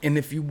saying? And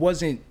if you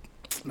wasn't,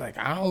 like,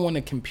 I don't want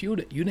a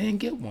computer, you didn't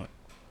get one,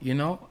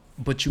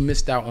 But you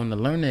missed out on the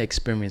learning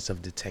experience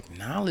of the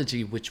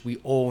technology, which we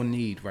all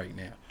need right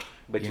now.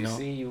 But you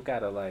see, you got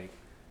to, like,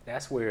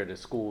 that's where the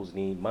schools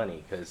need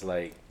money. Because,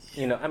 like,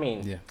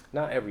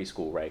 not every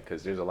school, right?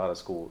 Because there's a lot of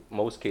schools,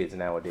 most kids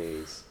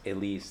nowadays, at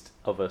least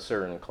of a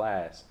certain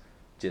class,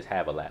 just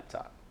have a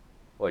laptop.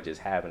 Or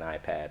just have an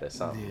iPad or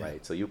something,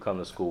 right? So you come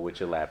to school with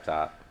your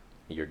laptop,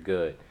 you're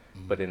good.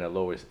 But in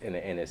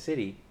a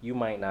city, you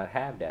might not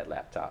have that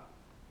laptop.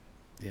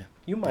 Yeah.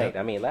 You might.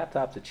 I mean,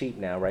 laptops are cheap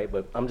now, right?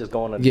 But I'm just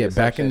going to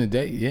back in the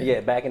day,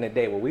 Yeah, back in the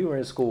day when we were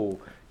in school,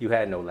 you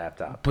had no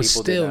laptop. But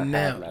people still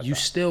now, you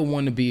still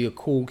want to be a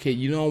cool kid.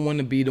 You don't want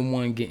to be the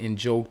one getting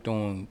joked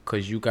on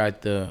because you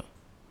got the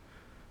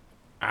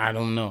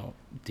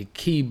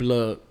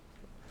Keebler.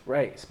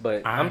 Right,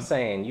 but I'm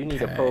saying you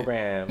need a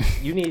program.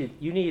 You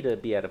need to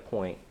be at a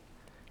point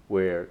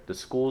where the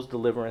school's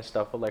delivering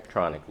stuff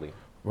electronically.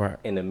 Right.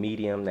 In the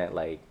medium that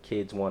like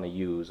kids want to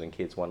use and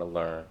kids want to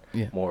learn.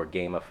 Yeah. More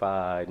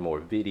gamified, more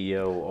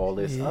video, all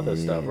this other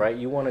stuff, right?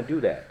 You want to do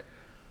that.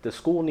 The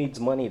school needs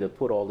money to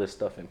put all this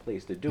stuff in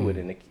place to do it,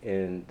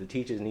 and the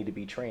teachers need to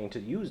be trained to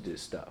use this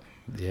stuff.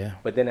 Yeah.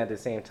 But then at the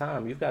same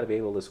time, you've got to be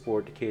able to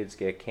support the kids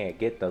that can't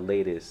get the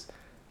latest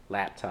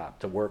laptop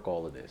to work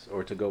all of this,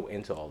 or to go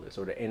into all this,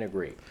 or to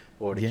integrate,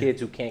 or the Yeah.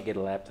 kids who can't get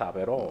a laptop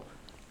at all.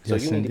 So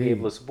Yes, you need to be indeed.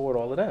 able to support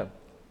all of them.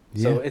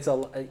 Yeah. So it's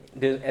at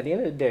the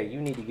end of the day, you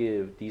need to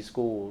give these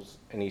schools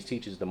and these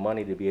teachers the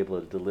money to be able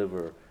to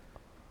deliver,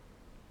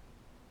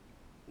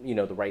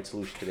 the right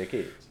solution to their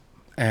kids.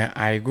 And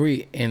I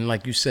agree. And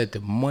like you said, the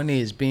money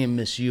is being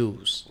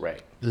misused.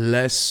 Right.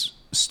 Let's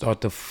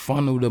start to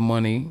funnel the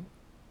money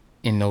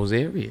in those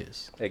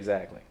areas.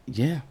 Exactly.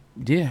 Yeah,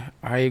 yeah,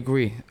 I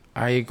agree.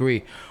 I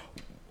agree.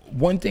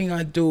 One thing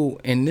I do,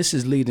 and this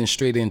is leading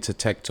straight into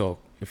Tech Talk,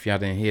 if y'all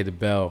didn't hear the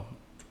bell,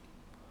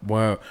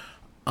 where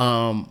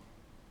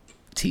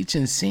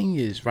teaching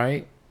seniors,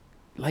 right?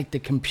 Like the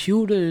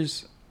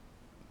computers,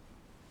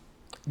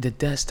 the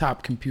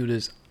desktop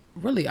computers,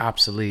 really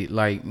obsolete.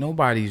 Like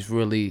nobody's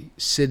really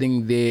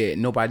sitting there,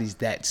 nobody's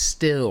that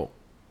still,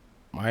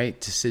 right?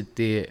 To sit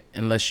there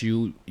unless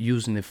you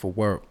using it for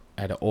work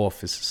at an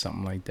office or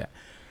something like that.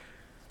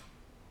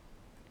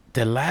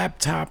 The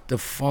laptop, the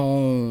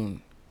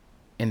phone,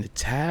 and the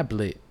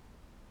tablet,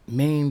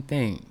 main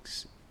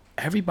things.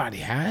 Everybody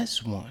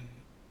has one.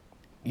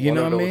 You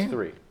know what I mean? One of those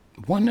three.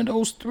 One of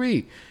those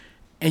three.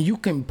 And you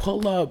can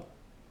pull up,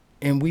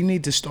 and we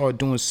need to start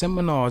doing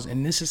seminars,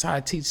 and this is how I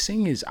teach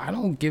seniors. I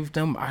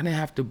didn't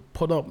have to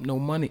put up no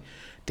money.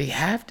 They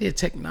have their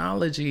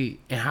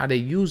technology and how they're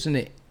using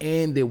it,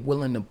 and they're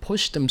willing to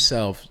push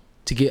themselves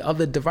to get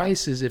other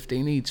devices if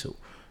they need to.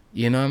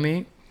 You know what I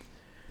mean?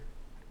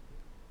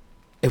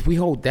 If we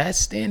hold that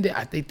standard,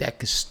 I think that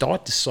could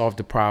start to solve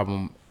the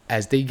problem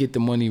as they get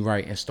the money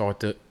right and start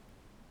to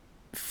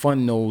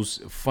fund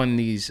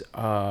these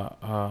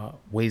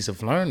ways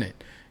of learning.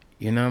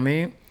 You know what I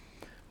mean?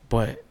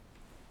 But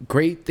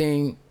great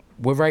thing,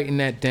 we're writing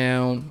that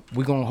down.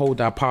 We're gonna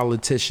hold our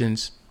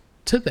politicians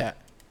to that.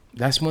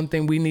 That's one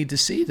thing we need to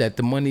see, that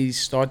the money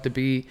start to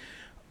be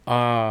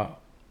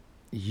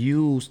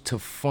used to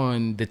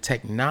fund the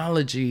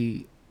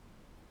technology.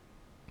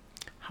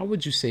 How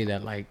would you say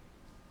that? Like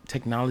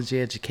technology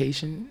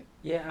education?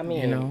 Yeah, I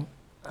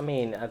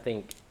mean, I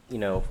think,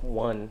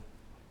 one,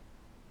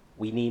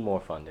 we need more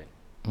funding.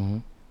 Mm-hmm.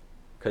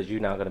 Because you're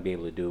not going to be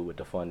able to do it with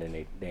the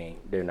funding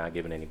they're not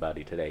giving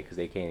anybody today, because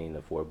they can't even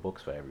afford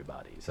books for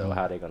everybody. So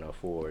how are they going to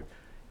afford,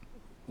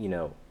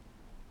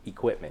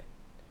 equipment,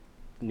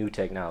 new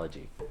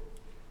technology,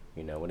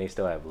 when they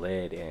still have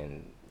lead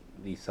in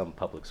some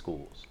public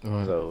schools.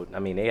 Right. So,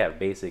 they have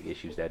basic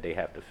issues that they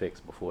have to fix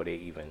before they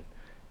even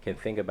can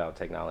think about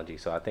technology.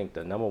 So I think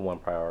the number one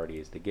priority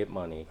is to get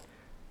money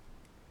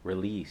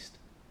released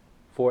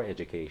for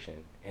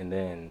education, and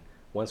then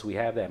once we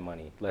have that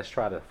money, let's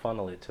try to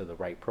funnel it to the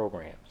right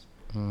programs.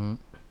 Mm-hmm.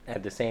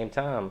 At the same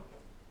time,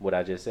 what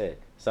I just said,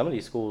 some of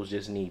these schools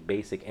just need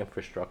basic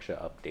infrastructure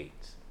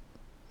updates.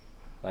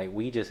 Like,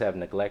 we just have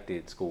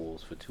neglected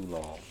schools for too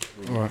long.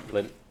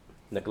 Right.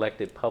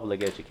 Neglected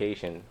public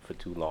education for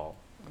too long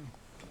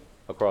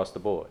across the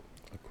board.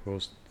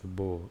 Across the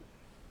board.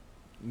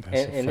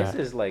 That's And this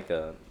is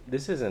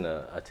this isn't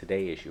a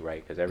today issue,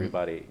 right? Because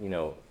everybody,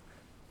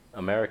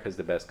 America's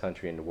the best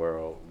country in the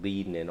world,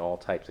 leading in all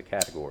types of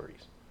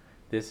categories.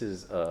 This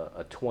is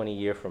a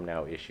 20-year from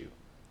now issue.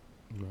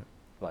 Right.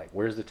 Like,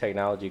 where's the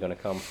technology going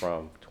to come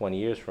from 20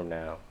 years from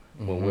now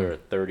when we're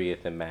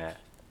 30th in math?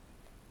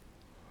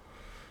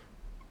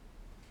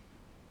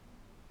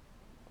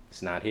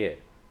 It's not here.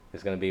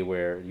 It's going to be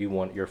where you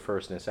want your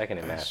first and second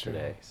in math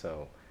today.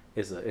 So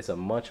it's a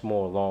much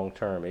more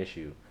long-term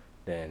issue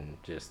than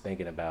just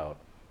thinking about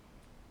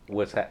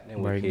what's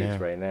happening with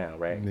kids right now,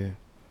 right? Yeah.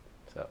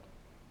 So.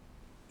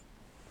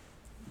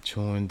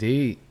 True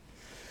indeed.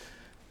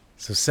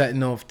 So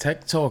setting off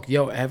Tech Talk,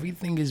 yo,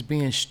 everything is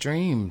being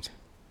streamed.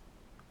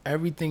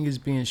 Everything is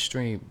being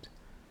streamed.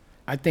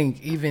 I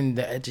think even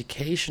the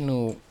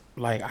educational,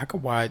 like I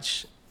could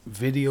watch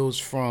videos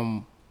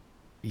from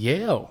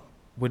Yale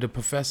where the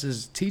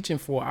professor's teaching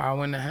for an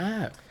hour and a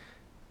half.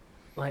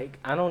 Like,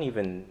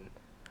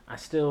 I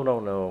still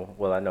don't know,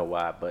 well, I know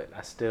why, but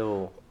I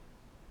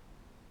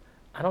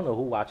don't know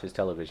who watches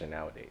television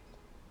nowadays.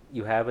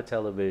 You have a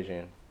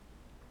television,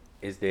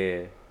 it's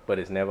there, but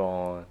it's never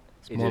on.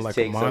 It more just like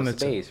a takes up monitor.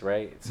 space,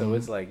 right? So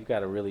it's like you got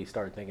to really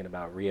start thinking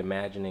about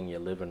reimagining your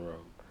living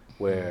room,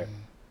 where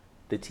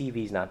the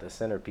TV's not the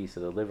centerpiece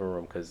of the living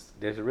room, because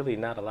there's really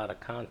not a lot of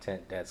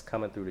content that's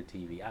coming through the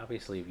TV.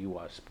 Obviously, if you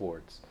watch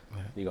sports,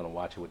 you're gonna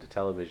watch it with the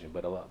television,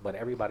 but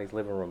everybody's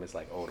living room is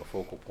like, oh, the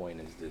focal point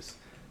is this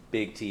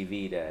big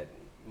TV that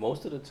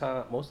most of the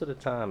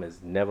time is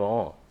never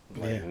on.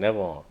 Like, never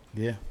on.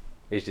 Yeah.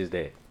 It's just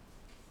there.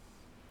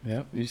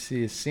 Yep. You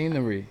see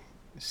scenery,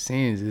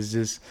 scenes. It's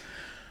just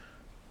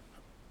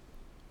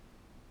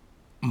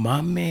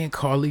my man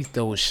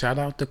Carlito. Shout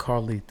out to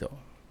Carlito.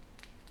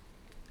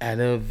 At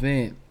an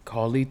event,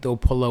 Carlito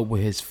pull up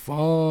with his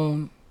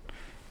phone,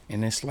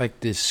 and it's like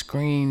this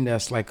screen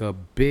that's like a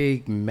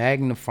big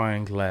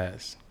magnifying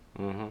glass.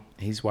 Mm-hmm.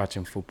 He's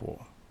watching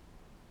football.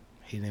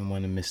 He didn't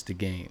want to miss the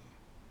game.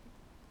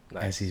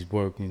 Nice. As he's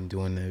working,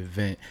 doing the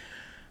event.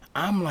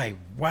 I'm like,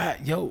 wow,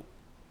 yo,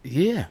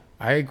 yeah,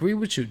 I agree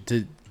with you.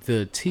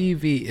 the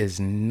TV is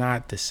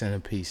not the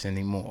centerpiece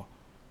anymore.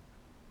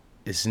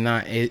 It's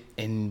not it,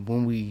 and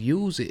when we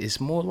use it, it's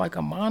more like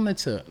a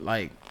monitor.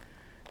 Like,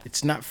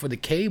 it's not for the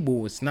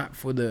cable. It's not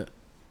for the,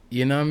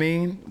 you know what I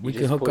mean? We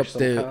can hook up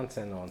the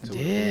content onto it from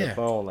your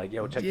phone. Like,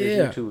 yo, check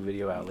this YouTube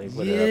video out. Like,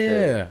 put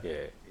it up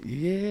there.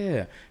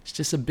 Yeah. It's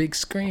just a big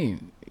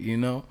screen, you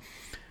know.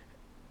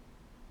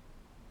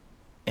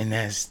 And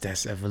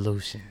that's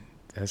evolution.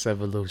 That's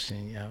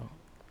evolution, yo.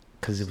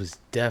 Because it was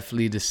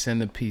definitely the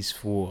centerpiece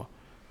for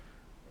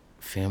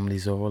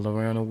families all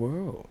around the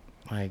world.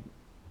 Like,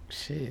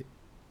 shit.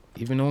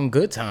 Even on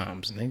good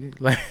times, nigga.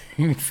 Like,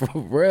 for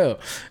real.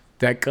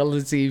 That color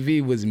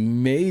TV was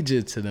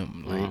major to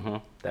them.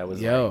 Like, that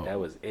was that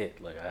was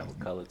it. Like, I have a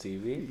color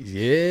TV.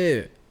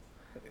 Yeah.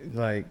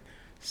 Like,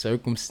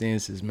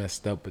 circumstances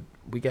messed up, but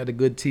we got a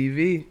good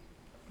TV,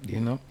 you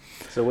know.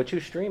 So what you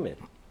streaming?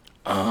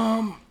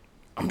 I'm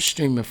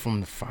streaming from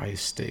the Fire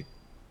Stick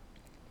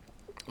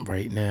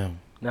right now.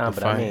 Nah,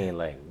 but I mean,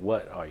 like,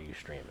 what are you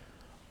streaming?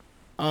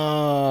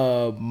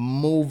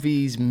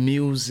 Movies,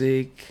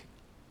 music.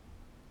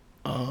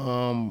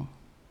 That's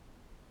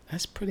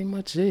pretty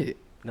much it.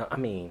 No, I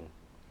mean,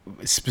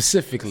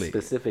 specifically,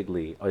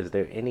 is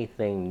there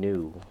anything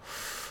new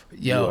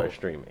you are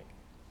streaming?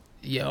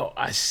 Yo,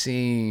 I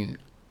seen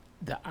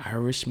The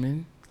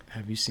Irishman.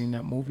 Have you seen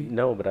that movie?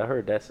 No, but I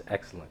heard that's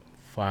excellent.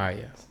 Fire.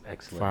 That's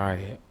excellent.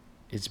 Fire.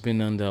 It's been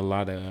under a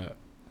lot of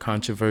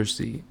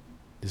controversy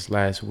this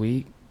last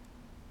week.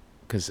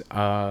 Because,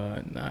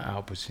 not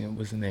Al Pacino,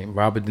 what's his name?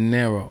 Robert De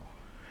Niro.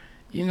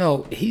 You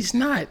know, he's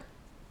not,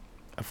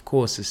 of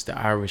course, it's The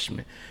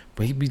Irishman,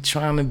 but he be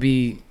trying to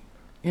be,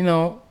 you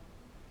know,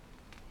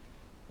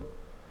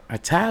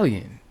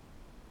 Italian.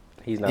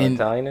 He's not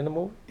Italian in the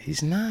movie?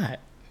 He's not.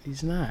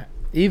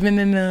 Even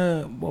in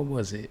the, what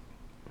was it?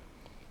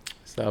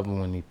 What's the other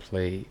one he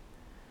played?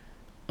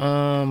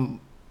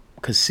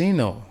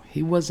 Casino.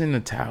 He wasn't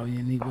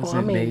Italian. He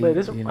wasn't made.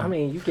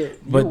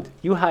 But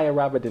you hire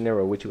Robert De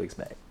Niro, what you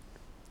expect?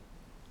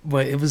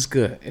 But it was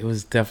good. It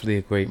was definitely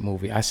a great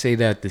movie. I say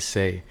that to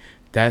say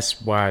that's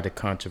why the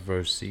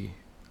controversy,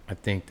 I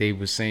think they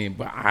were saying,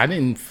 but I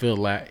didn't feel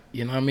like,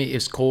 you know what I mean?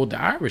 It's called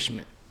The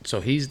Irishman.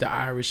 So he's the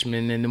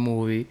Irishman in the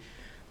movie,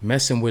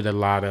 messing with a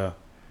lot of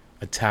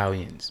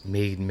Italians,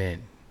 made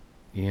men,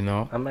 you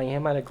know? I mean, he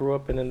might have grew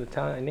up in an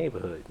Italian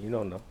neighborhood. You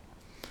don't know.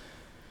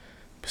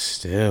 But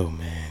still,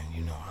 man,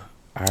 you know,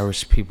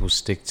 Irish people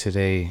stick to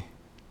their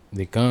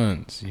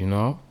guns, you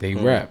know? They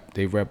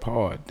rep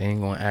hard. They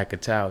ain't gonna act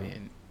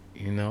Italian,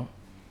 you know?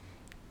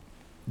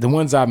 The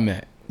ones I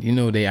met, you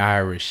know, they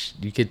Irish.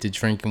 You get to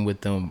drinking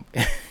with them.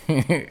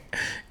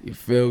 You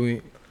feel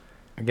me?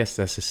 I guess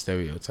that's a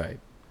stereotype.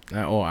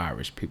 Not all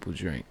Irish people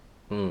drink.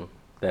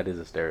 That is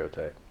a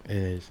stereotype. It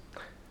is.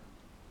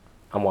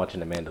 I'm watching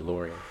The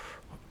Mandalorian.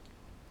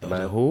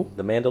 Who?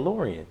 The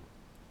Mandalorian.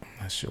 I'm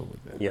not sure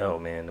what that. Yo,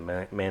 man, The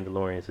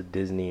Mandalorian is a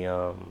Disney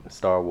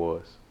Star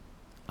Wars.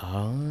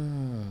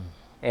 Oh.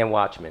 And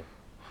Watchmen.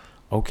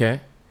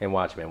 Okay. And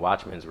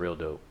Watchmen's real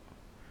dope.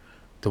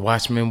 The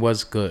Watchmen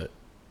was good.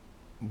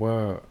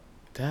 Well,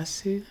 did I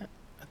see that?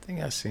 I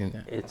think I seen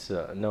that. It's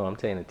no, I'm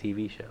saying a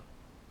TV show.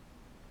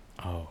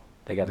 Oh.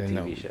 They got a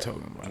TV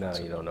show. No,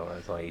 you don't know.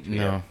 It's on HBO.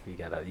 No. You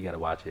gotta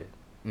watch it.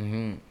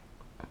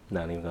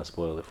 Not even gonna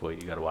spoil it for you.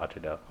 You gotta watch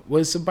it though.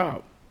 What it's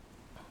about?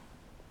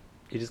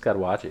 You just gotta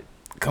watch it.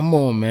 Come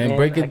on, man.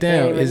 Break it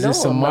down. Is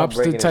this a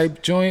mobster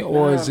type joint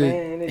or is it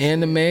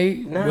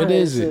anime? What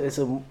is it? It's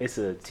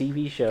a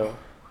TV show.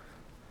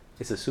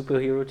 It's a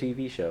superhero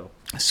TV show.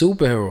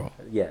 Superhero?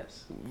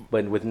 Yes,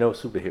 but with no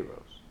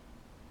superheroes.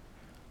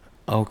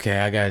 Okay,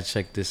 I gotta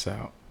check this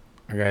out.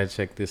 A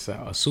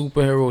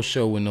superhero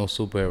show with no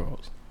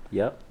superheroes.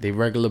 Yep. They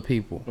regular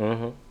people.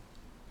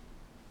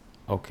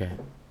 Okay.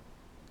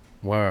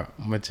 Wow,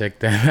 I'm gonna check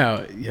that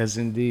out. Yes,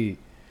 indeed.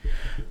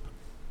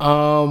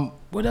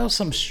 What else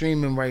I'm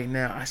streaming right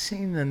now? I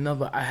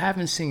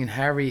haven't seen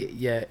Harriet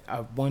yet.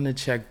 I want to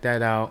check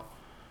that out.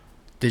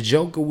 The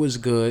Joker was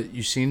good.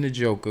 You seen the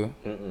Joker?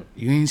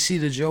 You didn't see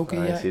the Joker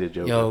yet? I didn't see the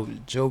Joker. Yo,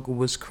 Joker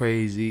was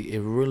crazy.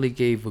 It really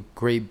gave a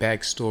great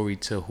backstory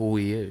to who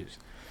he is.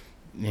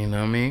 You know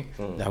what I mean?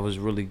 That was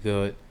really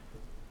good.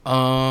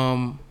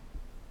 Yeah,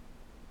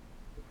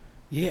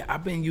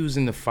 I've been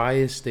using the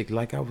Fire Stick.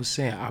 Like I was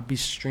saying, I'll be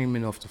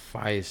streaming off the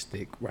Fire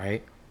Stick,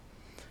 right?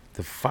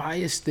 The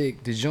Fire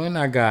Stick, the joint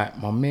I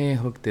got, my man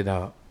hooked it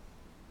up.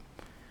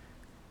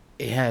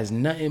 It has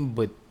nothing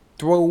but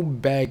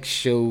throwback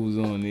shows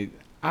on it.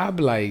 I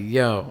be like,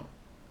 yo,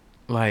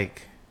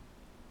 like,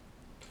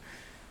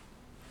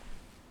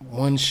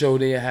 one show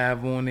they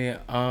have on there,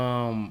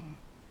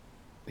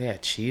 they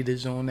had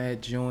Cheetahs on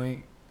that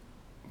joint,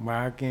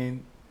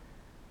 rocking.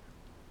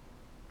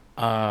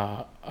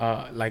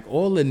 Like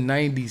all the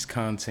 90s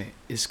content,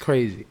 it's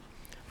crazy.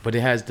 But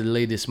it has the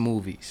latest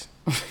movies.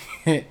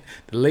 The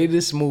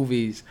latest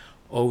movies,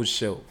 old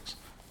shows.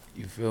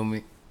 You feel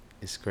me?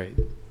 It's great.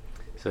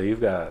 So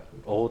you've got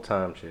old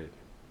time shit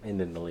and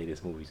then the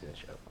latest movies and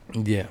show.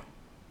 Yeah.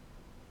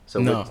 So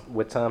no.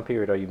 What time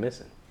period are you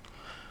missing?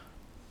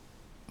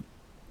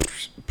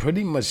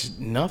 Pretty much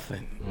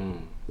nothing.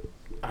 Mm.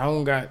 I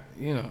don't got,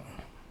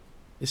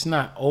 it's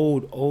not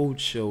old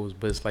shows,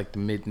 but it's like the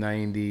mid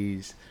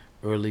 90s,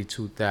 early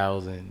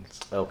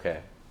 2000s,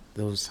 Okay.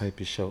 those type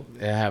of shows.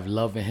 They have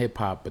Love and Hip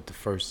Hop, but the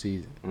first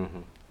season,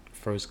 Mm-hmm.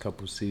 first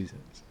couple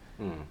seasons.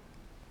 Mm.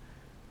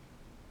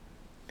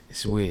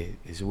 It's weird.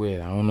 It's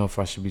weird. I don't know if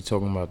I should be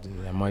talking about this.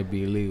 That might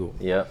be illegal.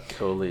 Yep,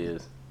 totally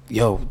is.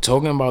 Yo,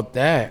 talking about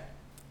that,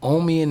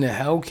 Omi and the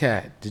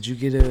Hellcat. Did you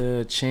get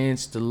a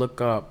chance to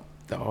look up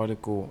the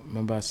article?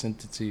 Remember I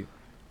sent it to you?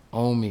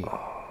 Omi.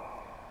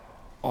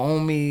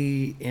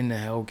 Omi in the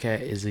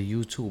Hellcat is a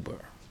YouTuber.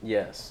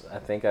 Yes, I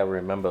think I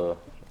remember.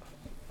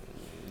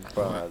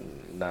 Bro,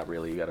 not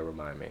really. You gotta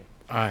remind me.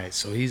 All right,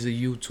 so he's a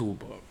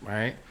YouTuber,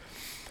 right?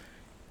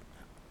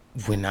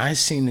 When I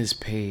seen this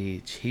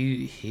page,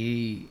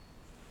 he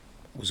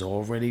was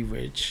already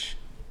rich.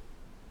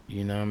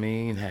 You know what I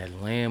mean? Had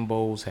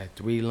Lambos, had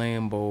 3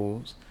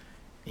 Lambos.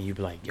 And you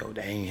be like, yo,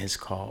 that ain't his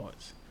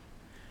cars.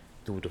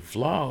 Through the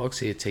vlogs,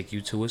 he'll take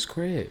you to his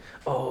crib.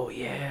 Oh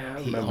yeah, I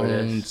remember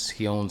this.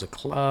 He owns a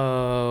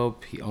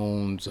club. He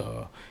owns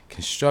a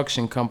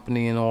construction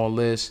company and all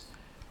this.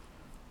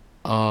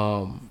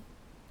 And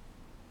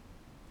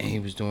he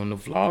was doing the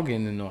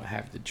vlogging and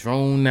have the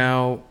drone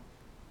out,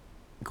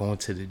 going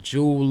to the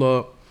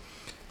jeweler.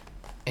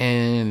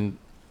 And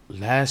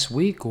last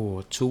week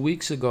or 2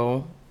 weeks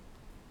ago,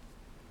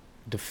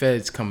 the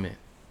feds come in,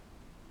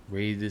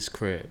 raid this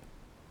crib.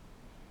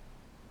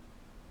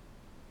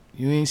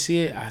 You ain't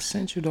see it? I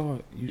sent you,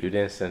 dog. You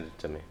didn't send it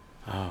to me.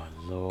 Oh,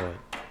 Lord.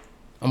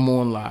 I'm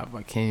on live.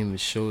 I can't even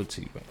show it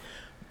to you.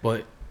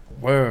 But,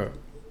 word.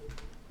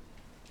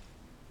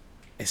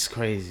 It's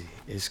crazy.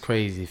 It's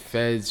crazy.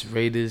 Feds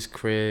raided his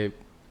crib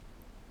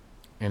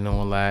and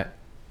all that.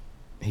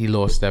 He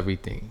lost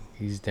everything.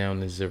 He's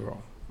down to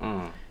 0.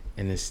 Mm.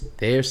 And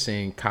they're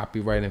saying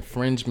copyright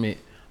infringement.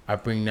 I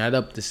bring that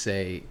up to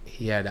say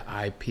he had an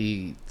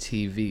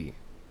IPTV.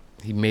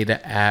 He made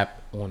an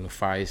app on the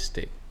Fire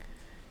Stick.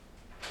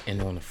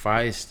 And on the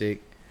Fire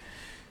Stick,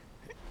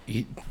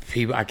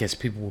 I guess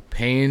people were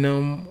paying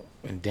them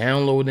and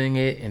downloading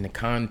it, and the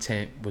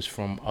content was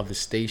from other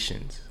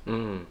stations.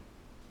 Mm.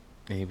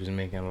 And he was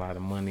making a lot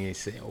of money. They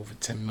said over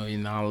 $10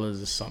 million or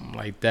something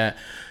like that.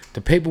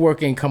 The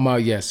paperwork ain't come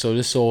out yet, so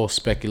this is all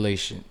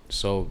speculation.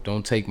 So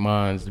don't take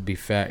mine to be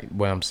fact.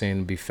 What I'm saying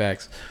to be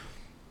facts.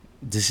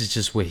 This is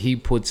just what he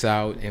puts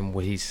out and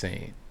what he's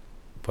saying,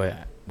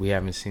 but we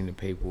haven't seen the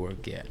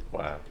paperwork yet.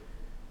 Wow.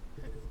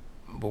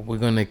 But we're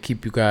gonna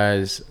keep you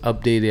guys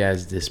updated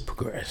as this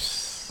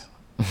progresses.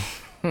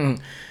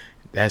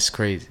 That's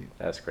crazy.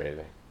 That's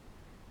crazy.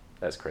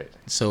 That's crazy.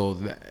 So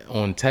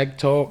on Tech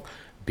Talk,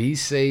 be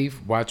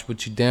safe. Watch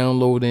what you're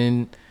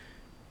downloading.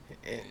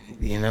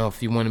 You know,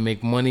 if you want to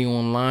make money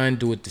online,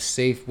 do it the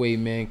safe way,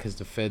 man. Because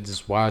the feds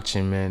is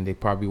watching, man. They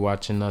probably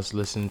watching us,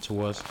 listening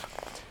to us.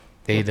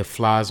 They the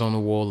flies on the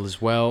wall as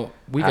well.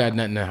 We got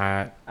nothing to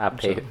hide. I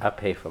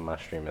pay for my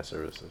streaming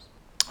services.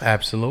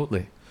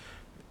 Absolutely.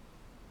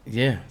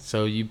 Yeah.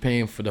 So you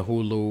paying for the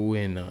Hulu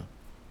and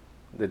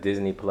the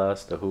Disney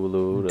Plus, the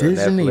Hulu, the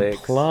Disney Netflix.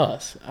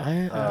 Plus.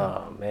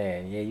 Oh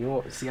man, yeah. You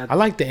want see? I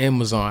like the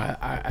Amazon.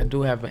 I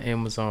do have an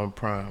Amazon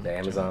Prime. The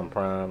Amazon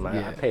Prime.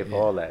 I pay for yeah.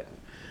 all that.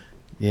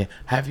 Yeah.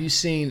 Have you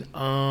seen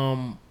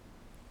Harlem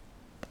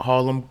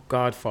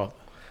Godfather?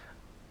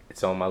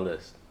 It's on my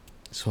list.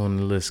 It's on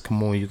the list.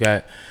 Come on, you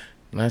got.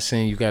 I'm not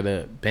saying you got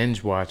to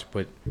binge watch,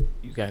 but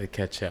you got to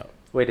catch up.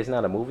 Wait, it's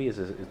not a movie. It's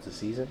a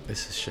season.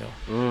 It's a show.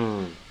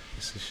 Mm.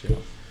 It's a show.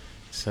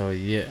 So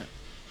yeah.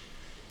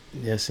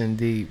 Yes,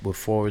 indeed. With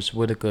Forrest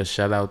Whitaker,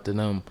 shout out to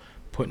them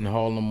putting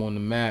Harlem on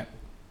the map.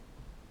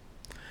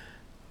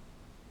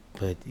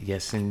 But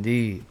yes,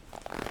 indeed.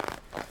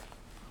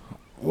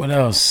 What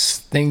else?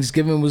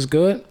 Thanksgiving was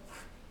good?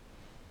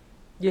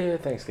 Yeah,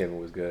 Thanksgiving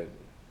was good.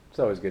 It's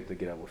always good to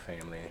get up with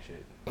family and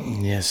shit.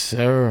 Yes,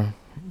 sir.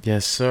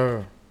 Yes,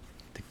 sir.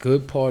 The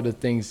good part of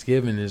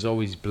Thanksgiving is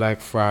always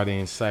Black Friday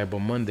and Cyber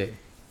Monday.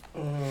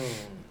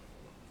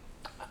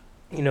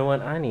 You know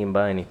what? I didn't even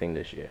buy anything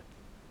this year.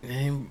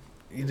 And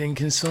you didn't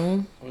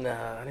consume?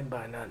 Nah, I didn't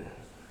buy nothing.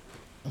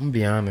 I'm gonna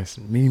be honest,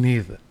 me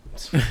neither.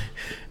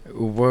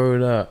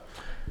 Word up.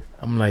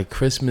 I'm like,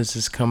 Christmas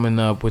is coming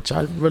up, which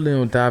I really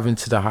don't dive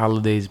into the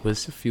holidays, but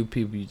it's a few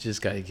people you just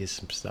gotta get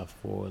some stuff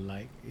for,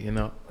 like, you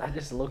know. I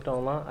just looked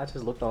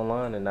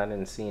online. And I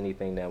didn't see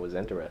anything that was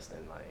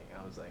interesting. Like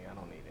I was like, I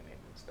don't need any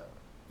new stuff.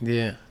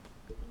 Yeah.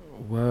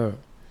 Word.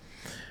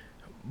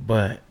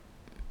 But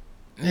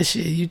this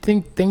year, you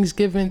think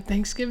Thanksgiving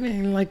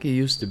ain't like it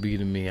used to be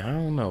to me. I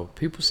don't know.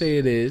 People say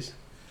it is.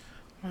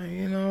 Like,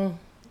 you know,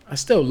 I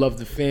still love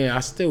the fam. I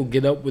still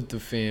get up with the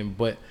fam,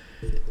 but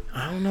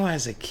I don't know.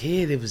 As a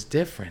kid, it was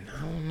different.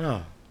 I don't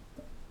know.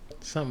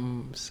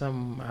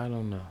 Something. I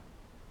don't know.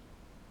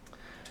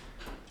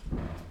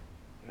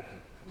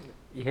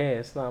 Yeah,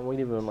 it's not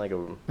even like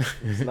a.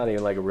 It's not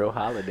even like a real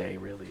holiday,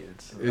 really.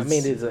 It's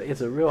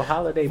a real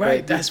holiday,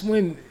 right? But that's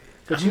when.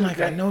 But I'm like,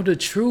 I know the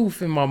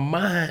truth in my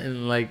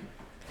mind. Like,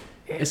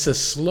 it's a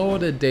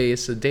slaughter day.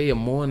 It's a day of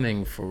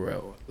mourning for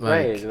real. Like,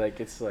 right? Like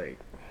it's like.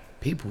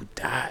 people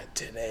died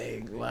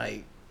today.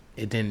 Like,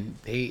 and then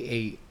they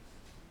ate.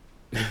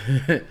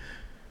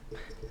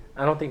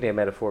 I don't think they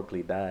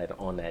metaphorically died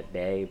on that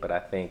day, but I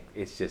think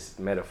it's just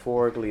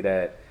metaphorically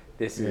that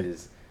this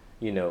is,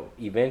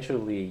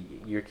 eventually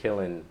you're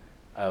killing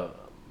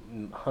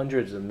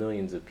hundreds of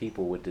millions of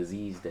people with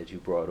disease that you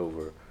brought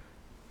over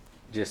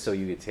just so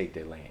you could take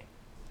their land.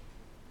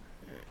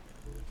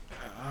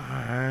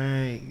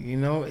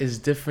 It's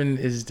different.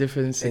 It's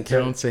different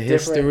accounts of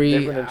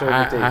history. Different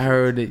I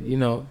heard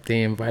that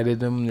they invited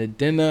them to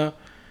dinner.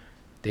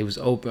 They was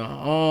open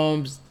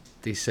arms.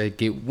 They said,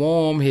 "Get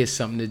warm. Here's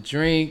something to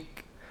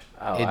drink."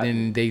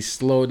 Then they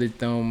slaughtered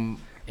them,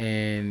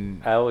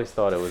 and I always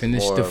thought it was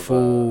finished more the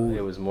food.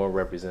 It was more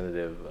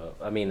representative.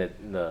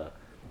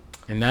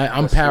 And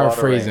I'm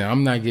paraphrasing.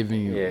 I'm not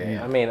giving you.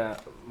 Yeah. I mean,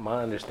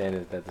 my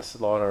understanding is that the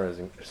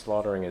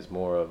slaughtering is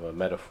more of a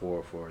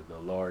metaphor for the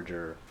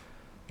larger.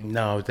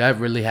 No, that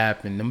really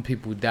happened. Them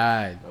people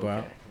died,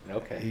 bro.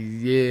 Okay.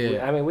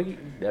 Yeah. I mean, we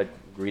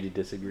agree to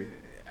disagree.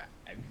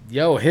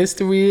 Yo,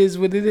 history is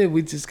what it is.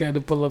 We just got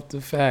to pull up the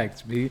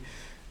facts, B.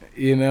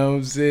 You know what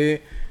I'm saying?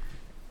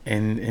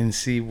 And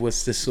see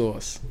what's the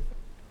source.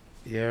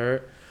 Yeah.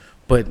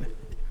 But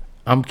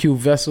I'm Q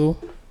Vessel.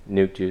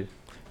 Nuke Juice.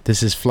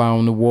 This is Fly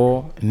on the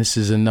Wall, and this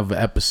is another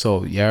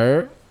episode.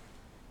 Yeah.